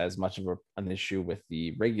have as much of an issue with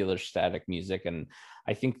the regular static music, and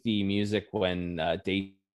I think the music when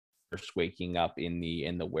Dave first waking up in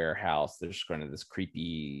the warehouse, there's kind of this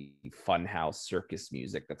creepy funhouse circus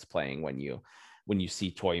music that's playing when you see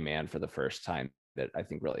Toyman for the first time, that I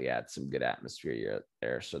think really adds some good atmosphere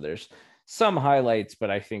there. So there's some highlights, but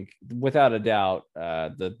I think without a doubt,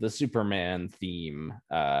 the Superman theme,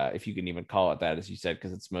 if you can even call it that, as you said,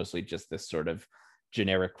 because it's mostly just this sort of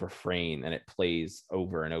generic refrain, and it plays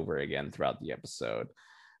over and over again throughout the episode.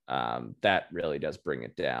 That really does bring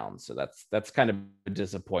it down. So that's kind of a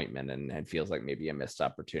disappointment, and feels like maybe a missed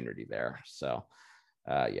opportunity there. So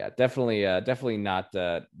definitely not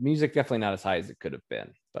music, definitely not as high as it could have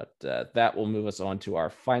been. But that will move us on to our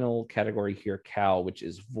final category here, Cal, which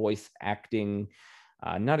is voice acting.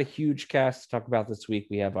 Not a huge cast to talk about this week.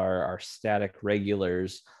 We have our static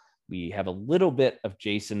regulars. We have a little bit of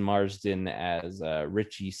Jason Marsden as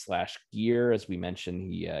Richie /Gear. As we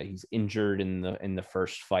mentioned, he's injured in the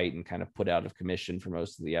first fight and kind of put out of commission for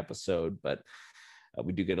most of the episode, but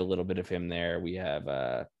we do get a little bit of him there. We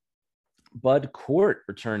have Bud Cort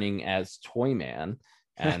returning as Toyman,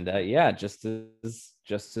 and just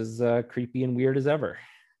as creepy and weird as ever.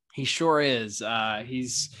 He sure is.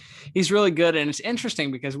 He's really good, and it's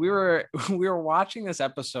interesting because we were watching this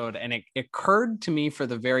episode, and it occurred to me for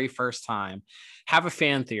the very first time. Have a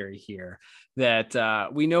fan theory here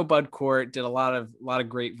that we know Bud Cort did a lot of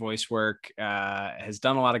great voice work, has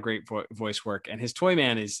done a lot of great voice work, and his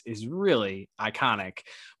Toyman is really iconic.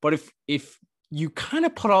 But if you kind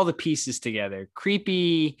of put all the pieces together,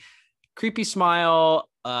 creepy smile,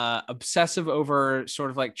 obsessive over sort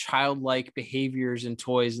of like childlike behaviors and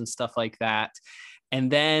toys and stuff like that, and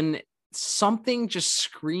then something just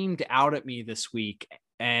screamed out at me this week,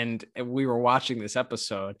 and we were watching this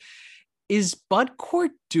episode. Is Bud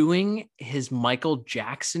Cort doing his Michael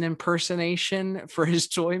Jackson impersonation for his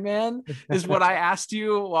toy man? Is what I asked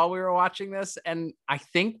you while we were watching this. And I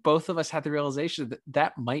think both of us had the realization that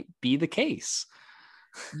that might be the case.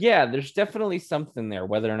 Yeah, there's definitely something there,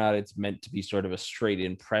 whether or not it's meant to be sort of a straight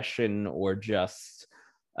impression or just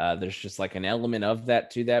there's just like an element of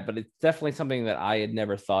that to that. But it's definitely something that I had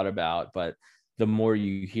never thought about. But the more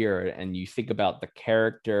you hear it and you think about the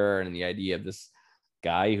character and the idea of this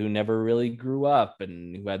guy who never really grew up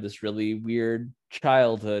and who had this really weird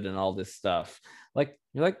childhood and all this stuff, like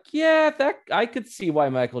you're like, yeah, that I could see why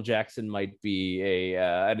Michael Jackson might be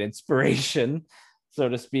an inspiration, so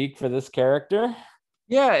to speak, for this character.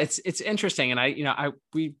 Yeah, it's interesting, and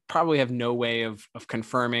we probably have no way of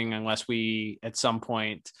confirming unless we at some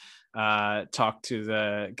point get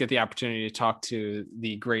the opportunity to talk to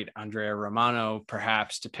the great Andrea Romano,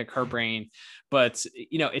 perhaps, to pick her brain. But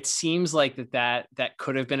it seems like that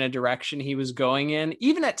could have been a direction he was going in.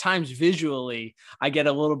 Even at times visually, I get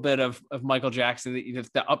a little bit of Michael Jackson,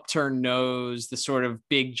 the upturned nose, the sort of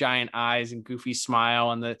big giant eyes and goofy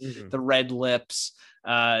smile, and the red lips.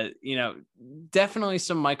 Definitely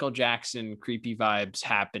some Michael Jackson creepy vibes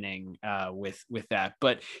happening with that,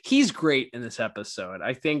 but he's great in this episode.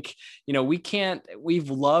 I think, we've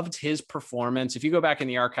loved his performance. If you go back in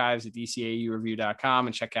the archives at dcaureview.com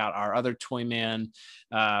and check out our other Toyman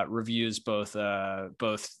reviews, both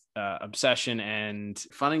Obsession and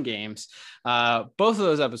Fun and Games, both of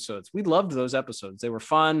those episodes, we loved those episodes. They were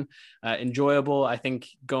fun, enjoyable. I think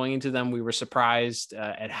going into them, we were surprised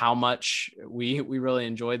at how much we really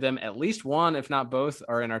enjoyed them. At least one, if not both,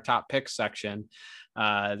 are in our top picks section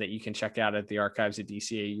that you can check out at the archives at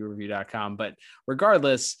dcaureview.com. But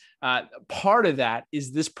regardless, part of that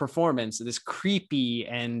is this performance, this creepy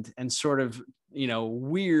and sort of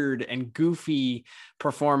weird and goofy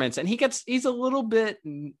performance. And he's a little bit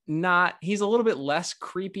less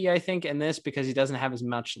creepy, I think, in this, because he doesn't have as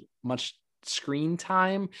much screen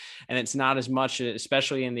time, and it's not as much,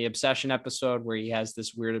 especially in the Obsession episode where he has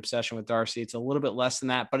this weird obsession with Darcy. It's a little bit less than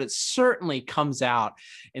that, but it certainly comes out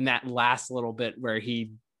in that last little bit where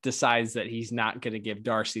he decides that he's not going to give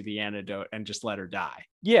Darcy the antidote and just let her die.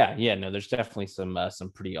 Yeah, no, there's definitely some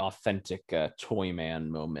pretty authentic Toyman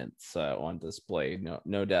moments on display.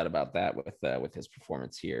 No doubt about that with his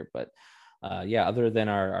performance here. But other than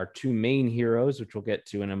our two main heroes, which we'll get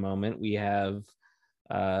to in a moment, we have,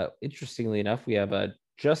 interestingly enough, we have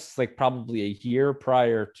just like probably a year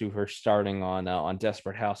prior to her starting on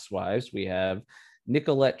Desperate Housewives, we have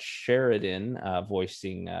Nicolette Sheridan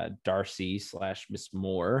voicing Darcy / Miss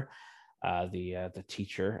Moore, the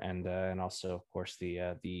teacher, and also, of course,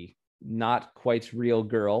 the not quite real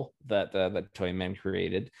girl that Toyman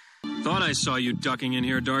created. Thought I saw you ducking in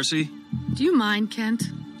here, Darcy. Do you mind, Kent?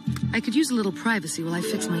 I could use a little privacy while I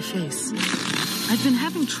fix my face. I've been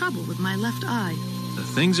having trouble with my left eye. The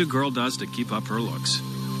things a girl does to keep up her looks.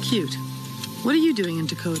 Cute. What are you doing in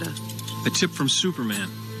Dakota? A tip from Superman.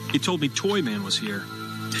 He told me Toyman was here.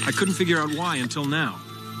 I couldn't figure out why until now.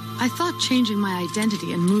 I thought changing my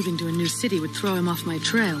identity and moving to a new city would throw him off my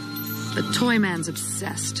trail. But Toyman's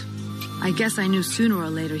obsessed. I guess I knew sooner or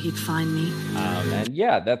later he'd find me. And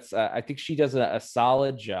yeah, that's I think she does a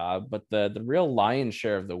solid job, but the real lion's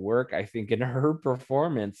share of the work, I think, in her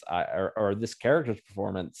performance, or this character's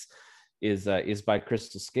performance, is by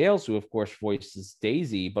Crystal Scales, who of course voices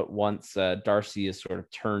Daisy. But once Darcy is sort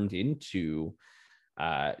of turned into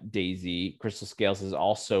Daisy, Crystal Scales is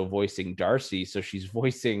also voicing Darcy, so she's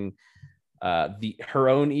voicing her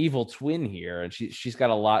own evil twin here, and she's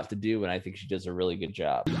got a lot to do, and I think she does a really good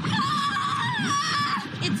job.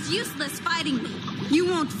 It's useless fighting me. You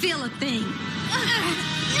won't feel a thing. No!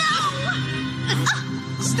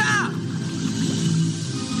 Stop!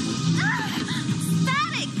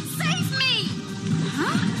 Static, save me!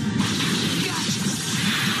 Huh? Gotcha.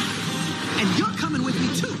 And you're coming with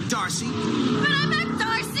me too, Darcy. But I meant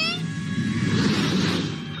Darcy!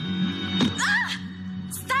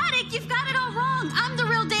 Static, you've got it all wrong. I'm the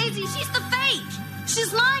real Daisy. She's the fake.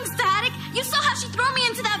 She's lying, Static. You saw how she threw me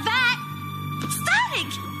into that vat. Static,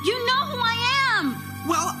 you know who I am.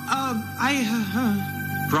 Well,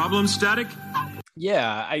 Problem, Static?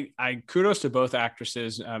 Yeah, I kudos to both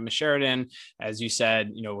actresses. Miss Sheridan, as you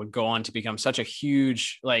said, would go on to become such a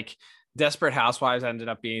huge, like, Desperate Housewives ended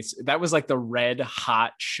up being, that was like the red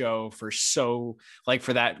hot show for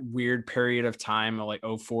that weird period of time, like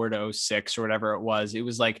 04 to 06 or whatever it was. It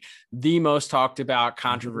was like the most talked about,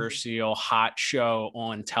 controversial, hot show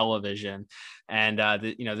on television. And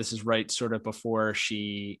this is right sort of before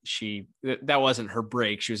that wasn't her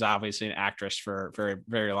break. She was obviously an actress for a very,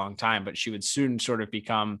 very long time, but she would soon sort of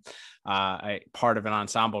become a part of an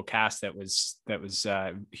ensemble cast that was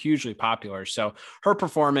hugely popular. So her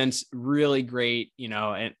performance really great,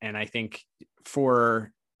 and I think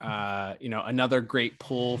for another great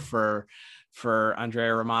pull for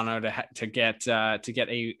Andrea Romano to get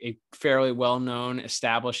a fairly well-known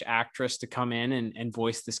established actress to come in and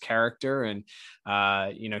voice this character. And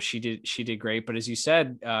she did great. But as you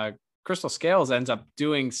said, Crystal Scales ends up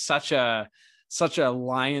doing such a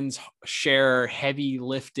lion's share heavy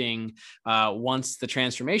lifting once the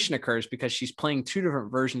transformation occurs, because she's playing two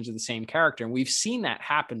different versions of the same character. And we've seen that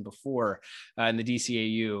happen before in the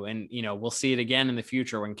DCAU. And, we'll see it again in the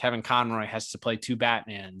future when Kevin Conroy has to play two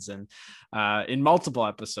Batmans, and in multiple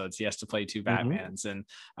episodes, he has to play two Batmans. And,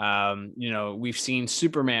 we've seen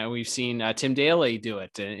Superman, we've seen Tim Daly do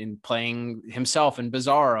it in playing himself in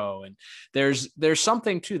Bizarro. And there's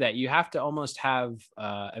something to that. You have to almost have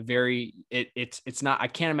it's not, I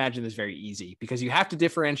can't imagine this very easy, because you have to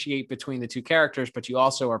differentiate between the two characters, but you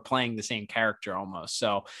also are playing the same character almost.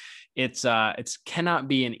 So it's cannot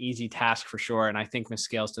be an easy task for sure. And I think Miss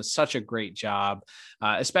Scales does such a great job,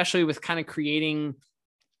 especially with kind of creating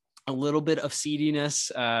a little bit of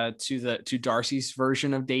seediness to Darcy's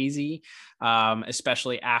version of Daisy,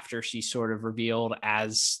 especially after she sort of revealed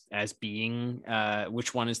as being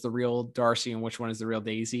which one is the real Darcy and which one is the real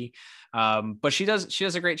Daisy. But she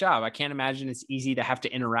does a great job. I can't imagine it's easy to have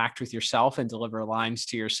to interact with yourself and deliver lines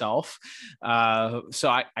to yourself. So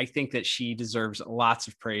I think that she deserves lots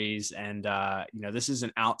of praise, and this is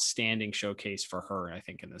an outstanding showcase for her, I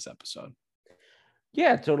think, in this episode.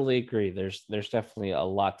 Yeah, totally agree. There's definitely a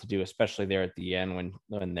lot to do, especially there at the end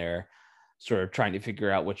when they're sort of trying to figure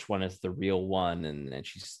out which one is the real one, and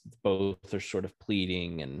she's both are sort of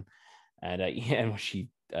pleading, and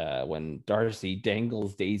when Darcy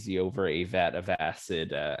dangles Daisy over a vat of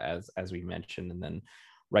acid, as we mentioned, and then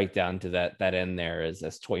right down to that end there as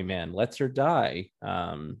Toyman lets her die.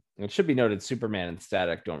 It should be noted, Superman and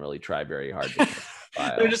Static don't really try very hard to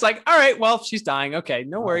they're just like, all right, well, she's dying. Okay,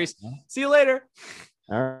 no worries. See you later.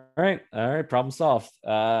 All right. Problem solved.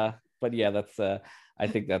 But yeah, I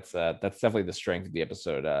think that's definitely the strength of the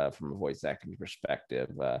episode from a voice acting perspective.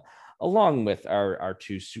 Along with our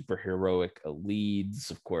two superheroic leads,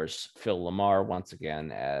 of course, Phil LaMarr once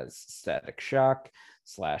again as Static Shock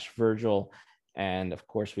 / Virgil, and of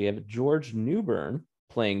course we have George Newbern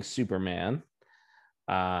playing Superman.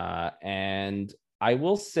 And I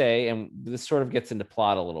will say, and this sort of gets into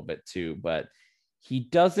plot a little bit too, but he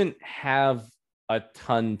doesn't have a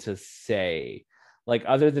ton to say, like,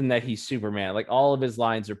 other than that he's Superman. Like, all of his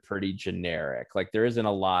lines are pretty generic. Like, there isn't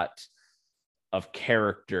a lot of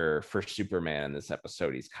character for Superman in this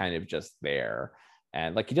episode. He's kind of just there,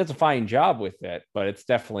 and like, he does a fine job with it, but it's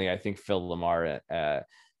definitely, I think, Phil LaMarr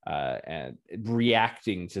and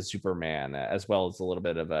reacting to Superman, as well as a little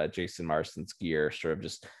bit of Jason Marsden's gear, sort of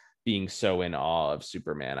just being so in awe of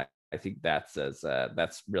Superman. I think that's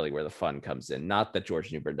really where the fun comes in. Not that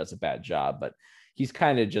George Newbern does a bad job, but he's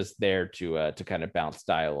kind of just there to kind of bounce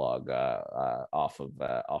dialogue off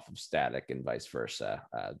of Static and vice versa.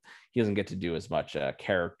 He doesn't get to do as much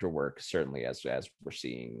character work, certainly, as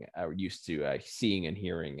we're used to seeing and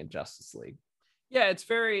hearing in Justice League. Yeah, it's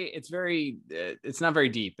not very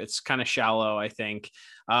deep. It's kind of shallow, I think.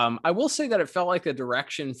 I will say that it felt like the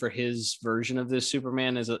direction for his version of this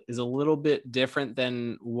Superman is a little bit different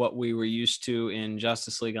than what we were used to in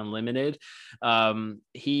Justice League Unlimited. There's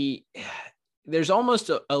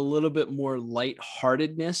almost a little bit more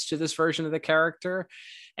lightheartedness to this version of the character.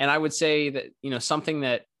 And I would say that, something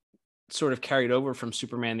that sort of carried over from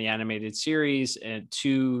Superman the Animated Series and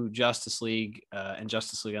to Justice League and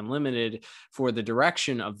Justice League Unlimited for the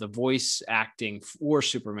direction of the voice acting for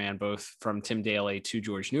Superman, both from Tim Daly to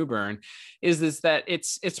George Newbern, is that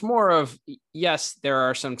it's more of, yes, there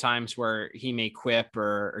are some times where he may quip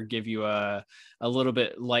or give you a little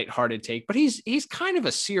bit lighthearted take, but he's kind of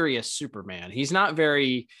a serious Superman. He's not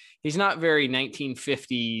very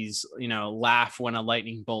 1950s, laugh when a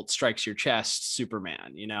lightning bolt strikes your chest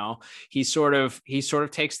Superman. He sort of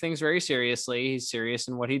takes things very seriously. He's serious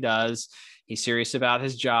in what he does. He's serious about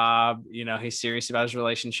his job. He's serious about his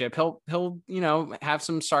relationship. He'll have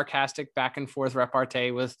some sarcastic back and forth repartee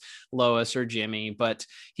with Lois or Jimmy, but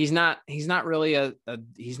he's not really a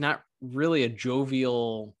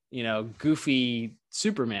jovial goofy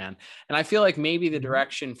Superman. And I feel like maybe the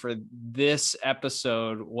direction for this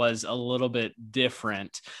episode was a little bit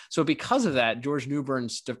different. So because of that, George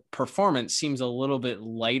Newbern's performance seems a little bit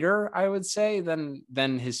lighter, I would say, than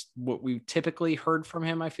what we typically heard from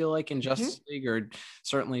him. I feel like in Justice League, or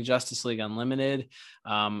certainly Justice League Unlimited,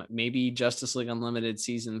 maybe Justice League Unlimited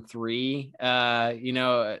season 3, a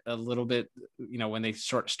little bit, when they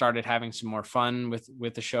started having some more fun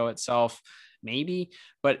with the show itself, maybe.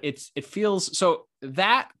 But it feels so,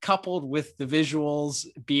 that coupled with the visuals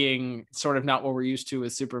being sort of not what we're used to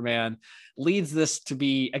with Superman leads this to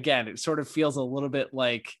be, again, it sort of feels a little bit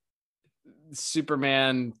like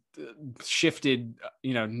Superman shifted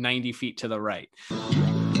 90 feet to the right.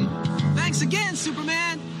 Thanks again,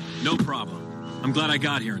 Superman. No problem. I'm glad I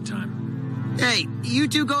got here in time. Hey, you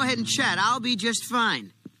two go ahead and chat. I'll be just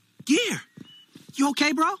fine. Gear, you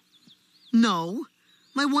okay, bro? No.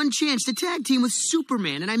 My one chance to tag team with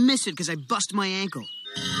Superman, and I miss it because I bust my ankle.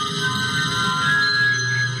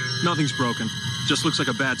 Nothing's broken. Just looks like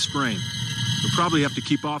a bad sprain. You'll probably have to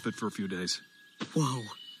keep off it for a few days. Whoa.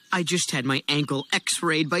 I just had my ankle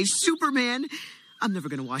x-rayed by Superman. I'm never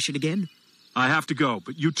going to wash it again. I have to go,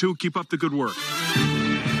 but you two keep up the good work.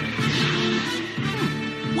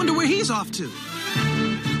 Wonder where he's off to.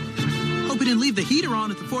 Hope he didn't leave the heater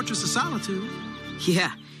on at the Fortress of Solitude.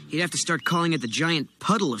 Yeah. He'd have to start calling it the giant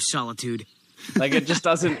puddle of solitude. Like, it just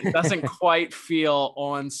doesn't quite feel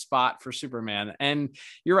on spot for Superman. And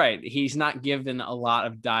you're right, he's not given a lot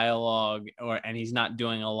of dialogue, and he's not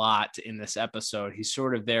doing a lot in this episode. He's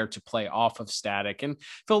sort of there to play off of Static. And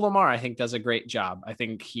Phil LaMarr, I think, does a great job. I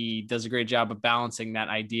think he does a great job of balancing that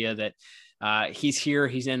idea that he's here,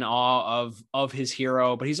 he's in awe of his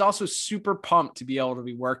hero, but he's also super pumped to be able to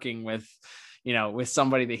be working with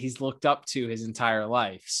somebody that he's looked up to his entire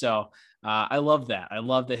life. So I love that. I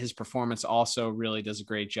love that his performance also really does a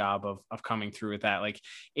great job of coming through with that. Like,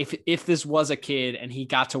 if this was a kid and he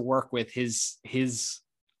got to work with his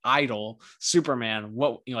idol Superman,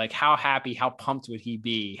 how happy, how pumped would he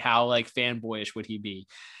be? How fanboyish would he be?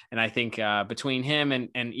 And I think between him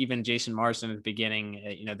and even Jason Marsden at the beginning,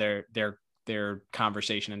 their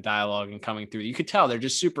conversation and dialogue and coming through, you could tell they're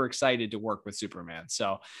just super excited to work with Superman.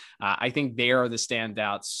 So I think they are the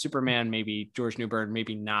standouts. Superman, maybe George Newbern,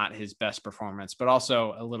 maybe not his best performance, but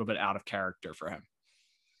also a little bit out of character for him.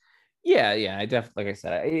 Yeah, I definitely, like I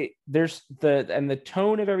said, there's the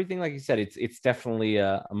tone of everything. Like you said, it's definitely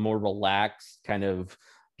a more relaxed kind of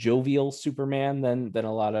jovial Superman than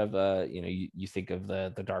a lot of you think of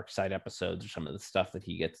the Dark Side episodes or some of the stuff that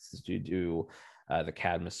he gets to do. The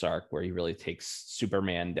Cadmus arc, where he really takes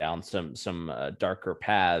Superman down some darker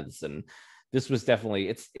paths, and this was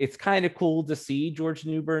definitely, it's kind of cool to see George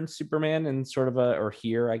Newbern Superman in sort of or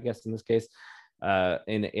here, I guess in this case,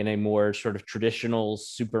 in a more sort of traditional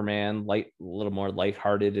Superman, a little more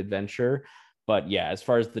lighthearted adventure. But yeah, as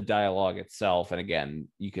far as the dialogue itself, and again,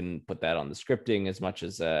 you can put that on the scripting as much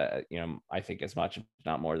as I think as much, if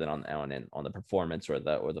not more, than on the performance or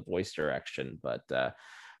the voice direction,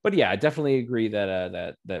 But yeah, I definitely agree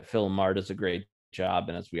that Phil LaMarr does a great job,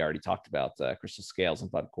 and as we already talked about, Crystal Scales and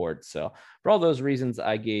Bud Cort. So for all those reasons,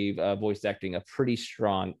 I gave voice acting a pretty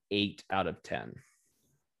strong 8 out of 10.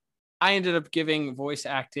 I ended up giving voice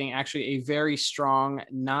acting actually a very strong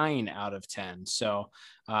 9 out of 10. So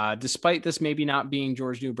despite this maybe not being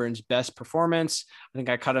George Newbern's best performance, I think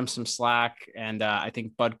I cut him some slack. And I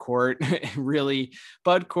think Bud Cort and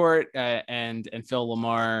Phil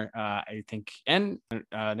LaMarr, I think, and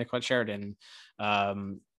Nicolette Sheridan,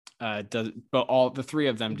 but all the three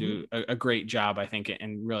of them do a great job, I think,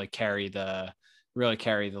 and really carry the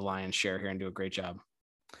lion's share here and do a great job.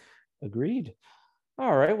 Agreed.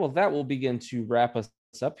 All right, well, that will begin to wrap us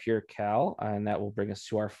up here, Cal, and that will bring us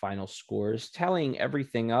to our final scores. Tallying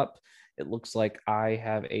everything up, it looks like I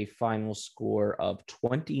have a final score of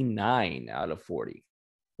 29 out of 40.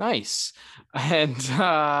 Nice. And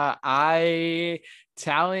I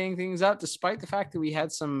tallying things up, despite the fact that we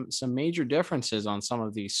had some major differences on some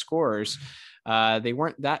of these scores. They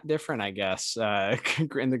weren't that different, I guess,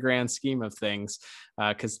 in the grand scheme of things,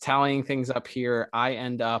 because tallying things up here, I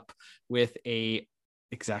end up with a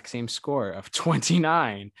exact same score of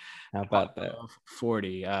 29. How about that?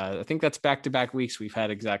 40. I think that's back-to-back weeks we've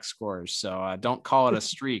had exact scores. So don't call it a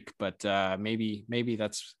streak, but maybe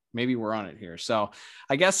we're on it here. So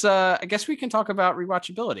I guess we can talk about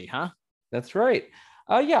rewatchability, huh? That's right.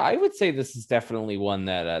 Yeah, I would say this is definitely one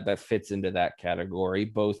that fits into that category,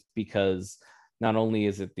 both because not only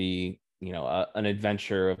is it an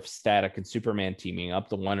adventure of Static and Superman teaming up,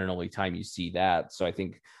 the one and only time you see that. So I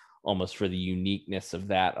think almost for the uniqueness of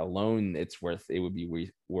that alone, it would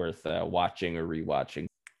be worth watching or rewatching.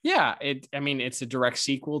 Yeah, it's a direct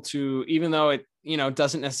sequel to, even though it,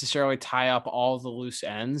 doesn't necessarily tie up all the loose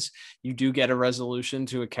ends, you do get a resolution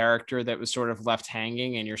to a character that was sort of left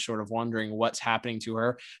hanging, and you're sort of wondering what's happening to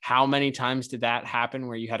her. How many times did that happen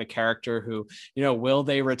where you had a character who, will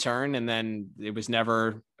they return? And then it was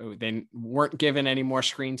never, they weren't given any more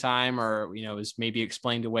screen time, or, was maybe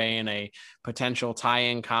explained away in a potential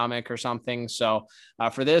tie-in comic or something. So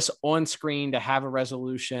for this on screen to have a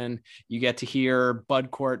resolution, you get to hear Bud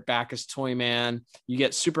Cort back as Toyman. You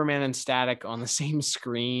get Superman and Static on the same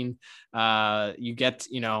screen. You get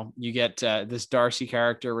this Darcy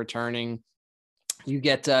character returning. You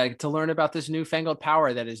get to learn about this newfangled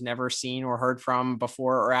power that is never seen or heard from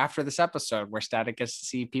before or after this episode, where Static gets to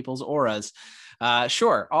see people's auras.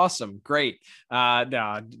 Sure. Awesome. Great.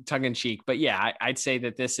 No, tongue in cheek. But yeah, I'd say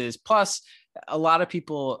that this is, plus a lot of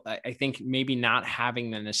people, I think, maybe not having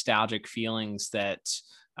the nostalgic feelings that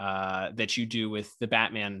you do with the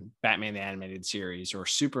Batman the Animated Series, or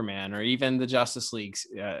Superman, or even the Justice League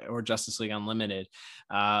or Justice League Unlimited.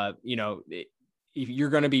 If you're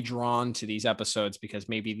going to be drawn to these episodes because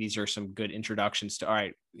maybe these are some good introductions to, all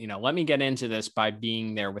right, let me get into this by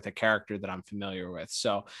being there with a character that I'm familiar with.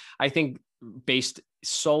 So I think based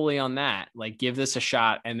solely on that, like, give this a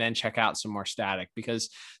shot and then check out some more Static, because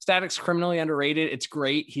Static's criminally underrated. It's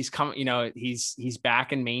great. He's come, he's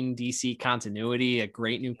back in main DC continuity, a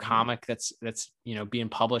great new comic that's being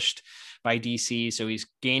published by DC. So he's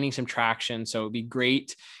gaining some traction. So it'd be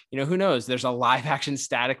great. Who knows? There's a live action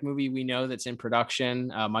Static movie we know that's in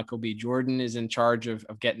production. Michael B. Jordan is in charge of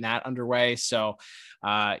getting that underway. So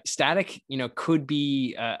Static, could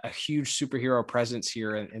be a huge superhero presence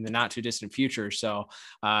here in the not too distant future. So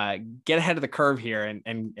get ahead of the curve here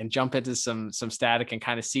and jump into some Static and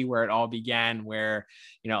kind of see where it all began, where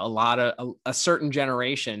a certain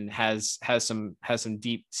generation has some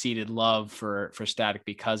deep seated love for Static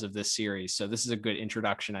because of this series. So this is a good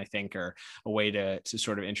introduction, I think, or a way to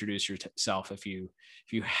sort of introduce yourself if you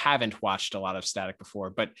haven't watched a lot of Static before,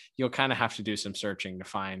 but you'll kind of have to do some searching to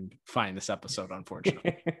find this episode,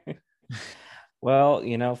 unfortunately. Well,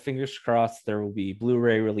 fingers crossed there will be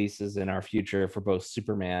Blu-ray releases in our future for both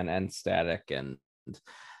Superman and Static, and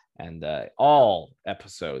all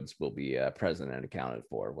episodes will be present and accounted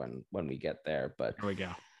for when we get there. But there we go.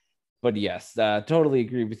 But yes, totally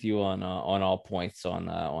agree with you on all points on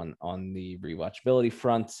the rewatchability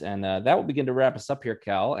front, and that will begin to wrap us up here,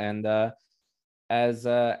 Cal. And as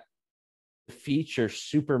feature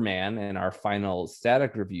Superman in our final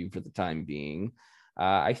Static review for the time being,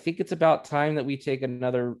 I think it's about time that we take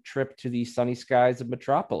another trip to the sunny skies of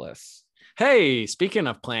Metropolis. Hey, speaking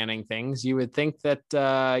of planning things, you would think that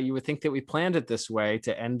we planned it this way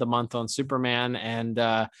to end the month on Superman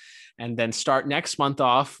and then start next month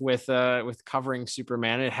off with covering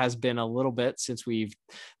Superman. It has been a little bit since we've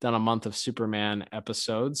done a month of Superman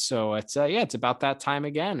episodes, so it's about that time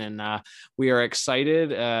again, and we are excited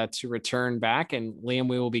to return back. And Liam,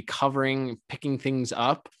 we will be picking things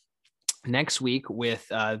up next week with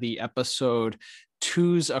the episode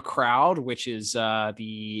Two's a Crowd, which is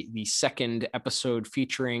the second episode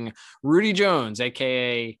featuring Rudy Jones,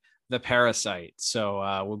 aka the Parasite.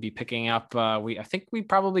 So we'll be picking up. I think we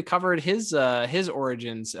probably covered his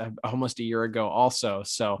origins almost a year ago, also.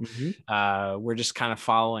 So we're just kind of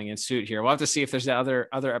following in suit here. We'll have to see if there's other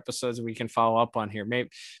episodes we can follow up on here.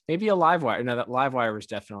 Maybe a Livewire. No, that Livewire was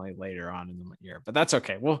definitely later on in the year, but that's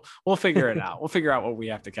okay. We'll figure it out. We'll figure out what we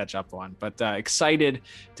have to catch up on. But excited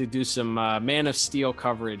to do some Man of Steel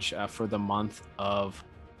coverage for the month of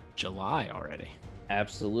July already.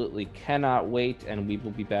 Absolutely cannot wait, and we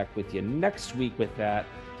will be back with you next week with that.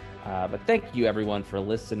 But thank you everyone for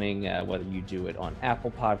listening, whether you do it on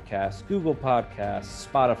Apple Podcasts, Google Podcasts,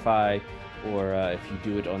 Spotify, or if you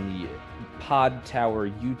do it on the Pod Tower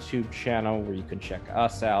YouTube channel, where you can check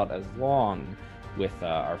us out as long with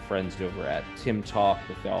our friends over at Tim Talk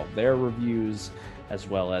with all their reviews, as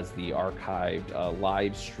well as the archived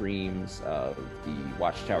live streams of the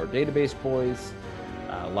Watchtower Database Boys.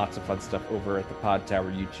 Lots of fun stuff over at the Pod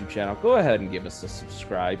Tower YouTube channel. Go ahead and give us a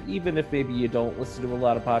subscribe. Even if maybe you don't listen to a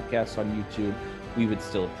lot of podcasts on YouTube, we would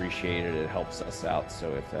still appreciate it. It helps us out.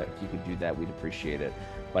 So if you could do that, we'd appreciate it.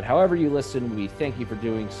 But however you listen, we thank you for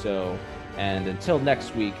doing so. And until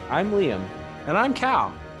next week, I'm Liam. And I'm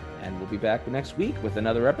Cal. And we'll be back next week with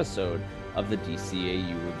another episode of the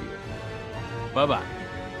DCAU Review. Bye-bye.